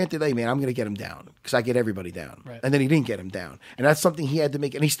took for granted, hey man, I'm going to get him down because I get everybody down. Right. And then he didn't get him down, and that's something he had to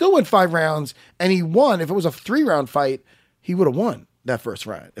make. And he still went 5 rounds, and he won. If it was a 3-round fight, he would have won that first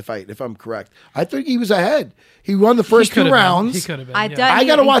round. If I'm correct, I think he was ahead. He won the first 2 rounds. He could have been. I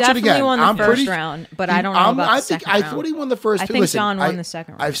got to watch it again. He won the first round, but I don't know about the second round. I thought he won the first. I think John won the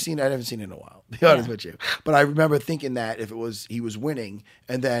second round. I haven't seen it in a while. To be honest with you, but I remember thinking that if he was winning,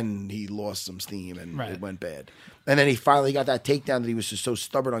 and then he lost some steam and it went bad, and then he finally got that takedown that he was just so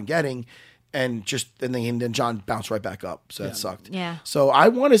stubborn on getting. And then John bounced right back up, so that sucked. Yeah. So I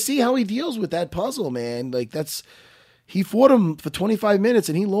want to see how he deals with that puzzle, man. Like he fought him for 25 minutes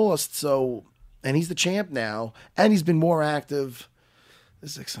and he lost. So, and he's the champ now, and he's been more active.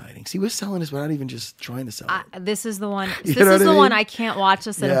 This is exciting. See, we're selling this without even just trying to sell it. This is the one. This is the one I can't watch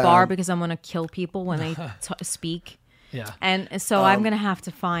this at a bar because I'm going to kill people when they speak. Yeah. And so I'm going to have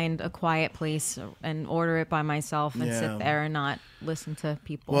to find a quiet place and order it by myself and sit there and not listen to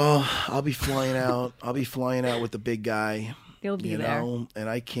people. Well, I'll be flying out. I'll be flying out with the big guy. You'll be there. And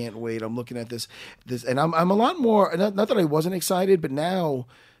I can't wait. I'm looking at this, and I'm a lot more. Not that I wasn't excited, but now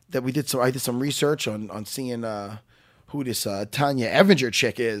that I did some research on seeing who this Tanya Evinger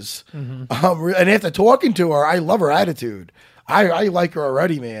chick is, and after talking to her, I love her attitude. I like her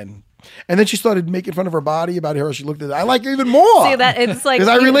already, man. And then she started making fun of her body about how she looked at it. I like her even more. See, that it's like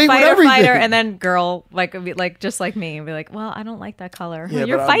I relate with everything. Fighter, and then girl, like just like me, and be like, well, I don't like that color. Yeah,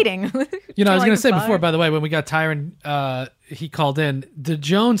 you're fighting. I was going to say before, by the way, when we got Tyron, he called in. The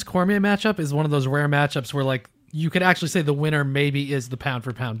Jones-Cormier matchup is one of those rare matchups where like you could actually say the winner maybe is the pound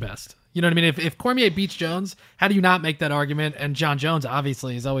for pound best. You know what I mean? If Cormier beats Jones, how do you not make that argument? And John Jones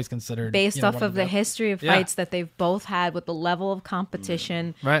obviously is always considered based off of the history of fights that they've both had with the level of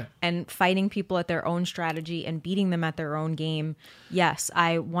competition, right? And fighting people at their own strategy and beating them at their own game. Yes,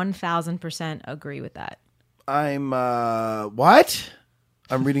 I 1000% agree with that. I'm what?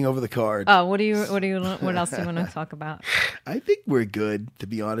 I'm reading over the card. Oh, what else do you want to talk about? I think we're good, to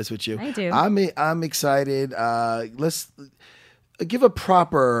be honest with you. I do. I'm excited. Let's give a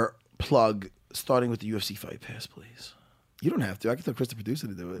proper plug, starting with the UFC Fight Pass, please. You don't have to. I can tell Chris, the producer,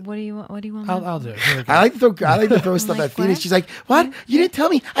 to do it. What do you want? I'll do it. I like to throw stuff at Phoenix. She's like, "What? You didn't tell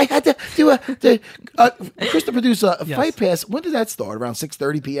me I had to do Chris, the producer, a Fight Pass. When did that start? Around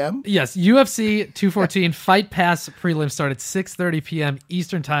 6:30 p.m. Yes, UFC 214 Fight Pass prelims start at 6:30 p.m.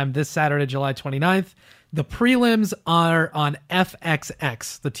 Eastern Time this Saturday, July 29th. The prelims are on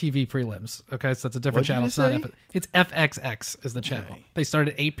FXX, the TV prelims. Okay, so that's a different channel. It's FXX is the channel. Okay. They start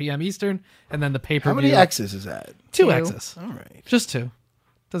at 8 p.m. Eastern, and then the pay-per-view. How many X's is that? 2 X's. All right. Just 2.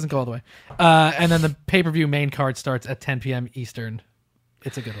 Doesn't go all the way. And then the pay-per-view main card starts at 10 p.m. Eastern.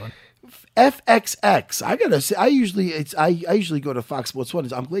 It's a good one. FXX. I gotta say, I usually go to Fox Sports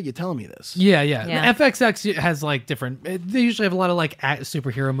 1. I'm glad you're telling me this. Yeah. FXX has like different. They usually have a lot of like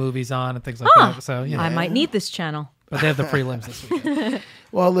superhero movies on and things like that. So I might need this channel. But they have the prelims this weekend.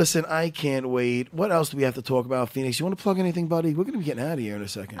 Well, listen, I can't wait. What else do we have to talk about, Phoenix? You want to plug anything, buddy? We're gonna be getting out of here in a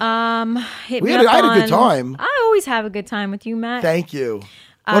second. I had a good time. I always have a good time with you, Matt. Thank you.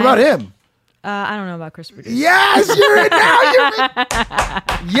 What about him? I don't know about Chris Producer. Yes, you're in now. You're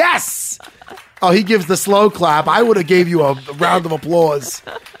in. Yes. Oh, he gives the slow clap. I would have gave you a round of applause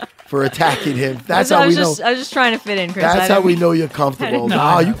for attacking him. That's how we know. I was just trying to fit in, Chris. That's how we know you're comfortable. No,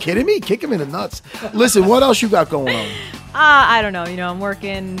 are you kidding me? Kick him in the nuts. Listen, what else you got going on? I don't know. I'm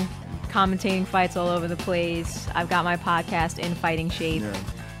working, commentating fights all over the place. I've got my podcast in fighting shape. Yeah.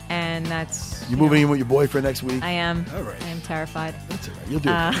 And that's... You moving in with your boyfriend next week? I am. All right. I am terrified. That's all right. You'll do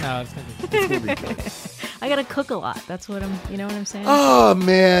it. No, it's gonna be good. I gotta cook a lot. That's what you know what I'm saying? Oh,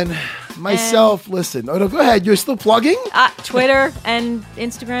 man. Myself, listen. Oh, no, go ahead. You're still plugging? Twitter and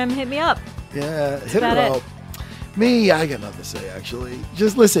Instagram, hit me up. Yeah, hit it up. Me, I got nothing to say, actually.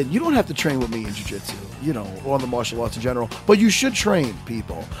 Just listen, you don't have to train with me in jiu-jitsu, or in the martial arts in general, but you should train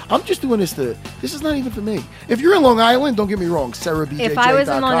people. I'm just doing this this is not even for me. If you're in Long Island, don't get me wrong, SarahBJJ.com. If I was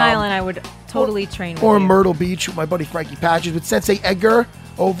in Long Island, I would totally train with you. Or Myrtle Beach with my buddy Frankie Patches, with Sensei Edgar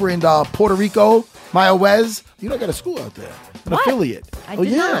over in Puerto Rico, Maya Wez. I got a school out there. An affiliate. I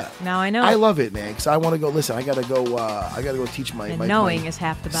did not. Now I know. I love it, man, because I want to go. Listen, I gotta go teach my knowing is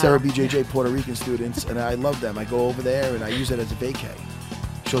half the battle. SarahBJJ Puerto Rican students, and I love them. I go over there and I use it as a vacay.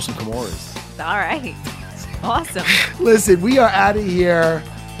 Show some Kimuras. All right. Awesome. Listen, we are out of here.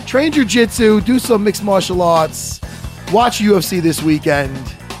 Train jiu-jitsu, do some mixed martial arts, watch UFC this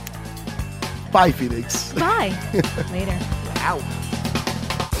weekend. Bye, Phoenix. Bye. Later. Out.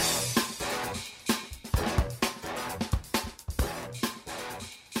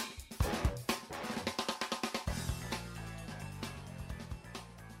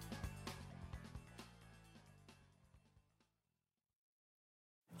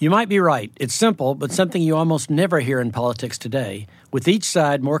 You might be right. It's simple, but something you almost never hear in politics today, with each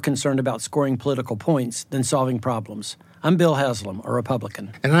side more concerned about scoring political points than solving problems. I'm Bill Haslam, a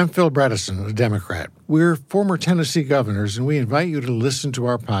Republican. And I'm Phil Bredesen, a Democrat. We're former Tennessee governors, and we invite you to listen to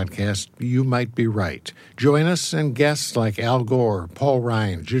our podcast, You Might Be Right. Join us and guests like Al Gore, Paul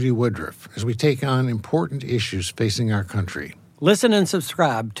Ryan, Judy Woodruff, as we take on important issues facing our country. Listen and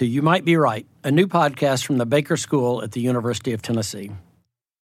subscribe to You Might Be Right, a new podcast from the Baker School at the University of Tennessee.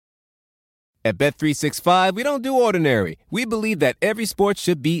 At Bet365, we don't do ordinary. We believe that every sport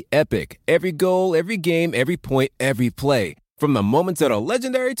should be epic. Every goal, every game, every point, every play. From the moments that are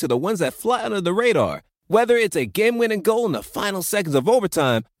legendary to the ones that fly under the radar. Whether it's a game-winning goal in the final seconds of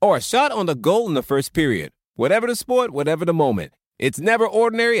overtime or a shot on the goal in the first period. Whatever the sport, whatever the moment. It's never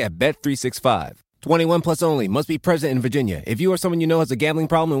ordinary at Bet365. 21 plus only. Must be present in Virginia. If you or someone you know has a gambling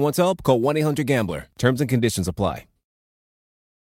problem and wants help, call 1-800-GAMBLER. Terms and conditions apply.